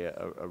basically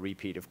a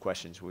repeat of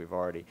questions we've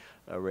already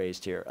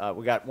raised here.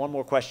 We got one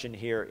more question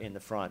here in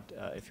the front,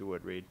 if you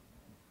would, Reed.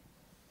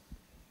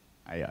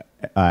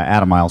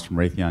 Adam Miles from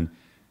Raytheon.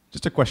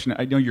 Just a question.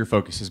 I know your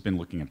focus has been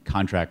looking at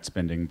contract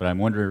spending, but I'm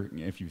wondering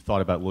if you've thought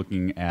about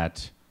looking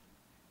at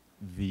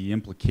the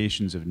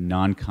implications of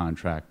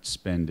non-contract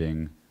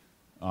spending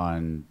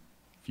on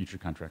future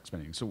contract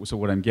spending. So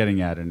what I'm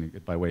getting at,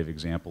 and by way of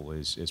example,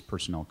 is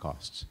personnel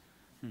costs.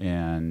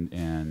 Mm-hmm.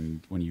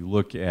 And when you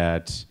look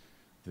at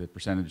the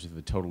percentage of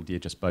the total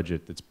DHS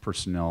budget that's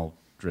personnel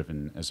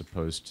driven as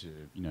opposed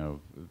to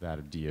that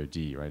of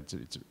DoD, right?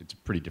 It's a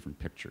pretty different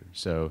picture.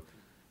 So.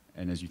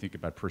 And as you think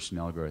about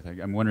personnel growth,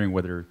 I'm wondering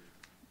whether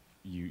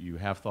you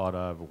have thought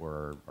of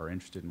or are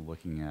interested in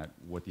looking at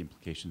what the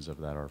implications of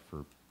that are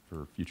for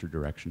future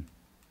direction.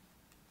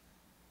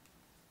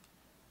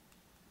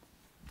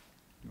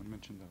 You want to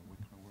mention the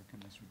work in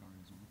this regard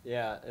as well?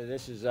 Yeah,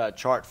 this is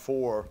chart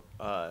 4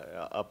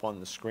 up on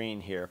the screen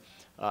here.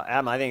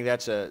 Adam, I think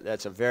that's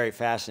a very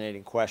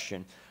fascinating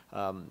question.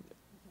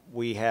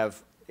 We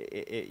have.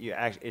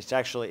 It's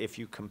actually, if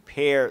you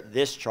compare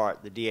this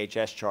chart, the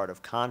DHS chart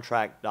of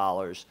contract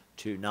dollars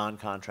to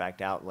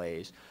non-contract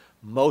outlays,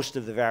 most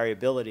of the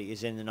variability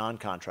is in the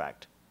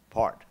non-contract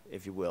part,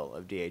 if you will,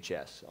 of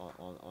DHS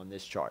on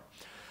this chart.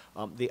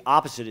 The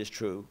opposite is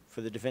true for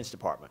the Defense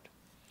Department,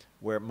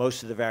 where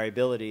most of the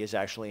variability is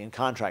actually in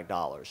contract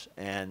dollars.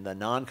 And the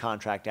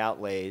non-contract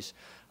outlays,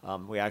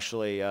 we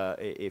actually,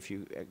 if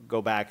you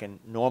go back and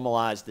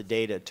normalize the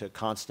data to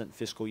constant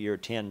fiscal year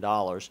 10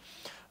 dollars,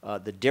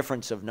 the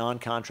difference of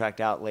non-contract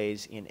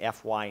outlays in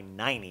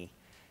FY90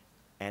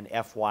 and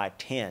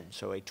FY10,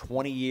 so a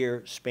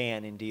 20-year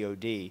span in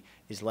DoD,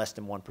 is less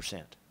than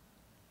 1%.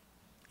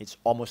 It's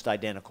almost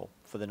identical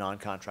for the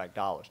non-contract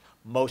dollars.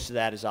 Most of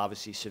that is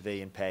obviously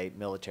civilian pay,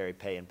 military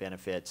pay and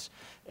benefits,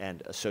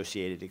 and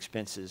associated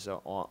expenses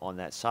on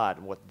that side,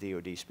 and what the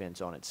DoD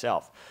spends on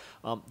itself.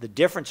 The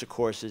difference, of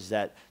course, is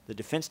that the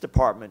Defense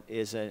Department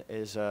is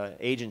an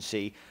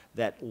agency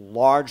that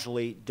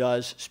largely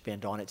does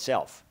spend on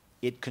itself.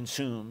 It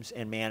consumes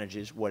and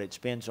manages what it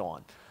spends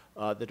on.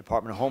 The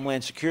Department of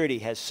Homeland Security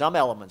has some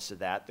elements of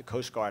that. The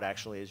Coast Guard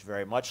actually is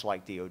very much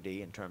like DoD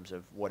in terms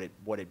of what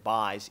it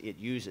buys, it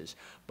uses.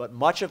 But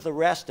much of the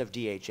rest of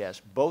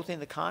DHS, both in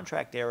the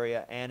contract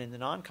area and in the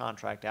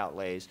non-contract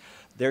outlays,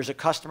 there's a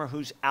customer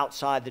who's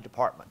outside the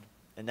department.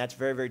 And that's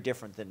very, very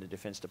different than the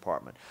Defense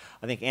Department.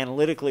 I think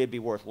analytically it'd be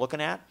worth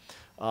looking at.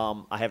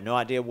 I have no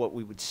idea what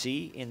we would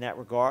see in that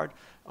regard.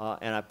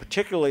 And I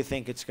particularly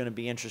think it's going to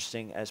be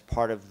interesting as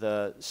part of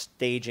the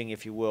staging,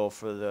 if you will,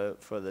 for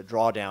the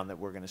drawdown that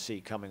we're going to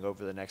see coming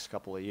over the next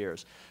couple of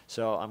years.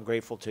 So I'm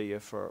grateful to you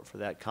for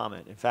that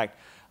comment. In fact,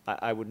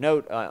 I would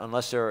note,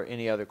 unless there are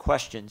any other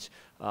questions,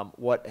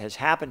 what has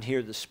happened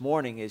here this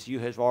morning is you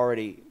have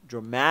already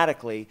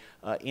dramatically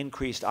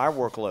increased our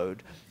workload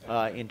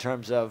in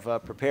terms of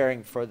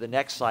preparing for the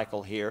next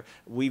cycle here.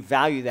 We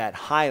value that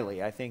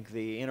highly. I think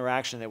the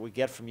interaction that we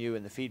get from you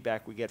and the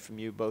feedback we get from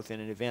you, both in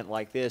an event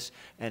like this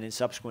and in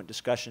subsequent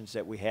discussions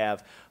that we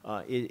have,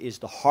 is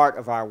the heart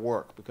of our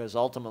work, because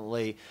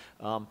ultimately,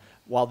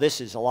 while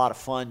this is a lot of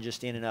fun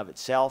just in and of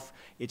itself,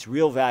 its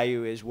real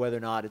value is whether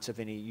or not it's of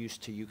any use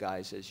to you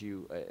guys as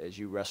you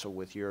wrestle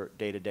with your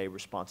day-to-day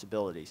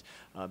responsibilities.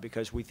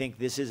 Because we think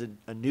this is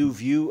a new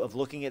view of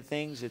looking at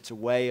things. It's a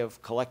way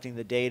of collecting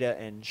the data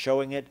and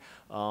showing it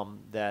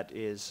that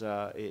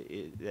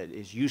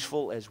is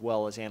useful as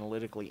well as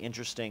analytically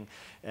interesting.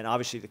 And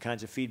obviously the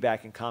kinds of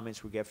feedback and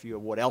comments we get for you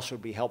of what else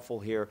would be helpful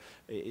here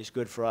is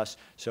good for us.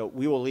 So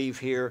we will leave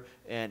here,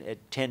 and at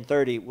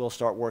 10:30 we'll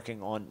start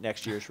working on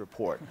next year's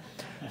report.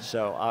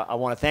 So I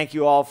want to thank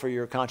you all for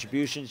your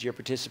contributions, your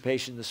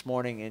participation this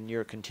morning, and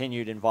your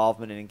continued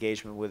involvement and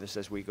engagement with us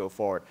as we go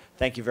forward.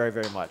 Thank you very,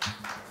 very much.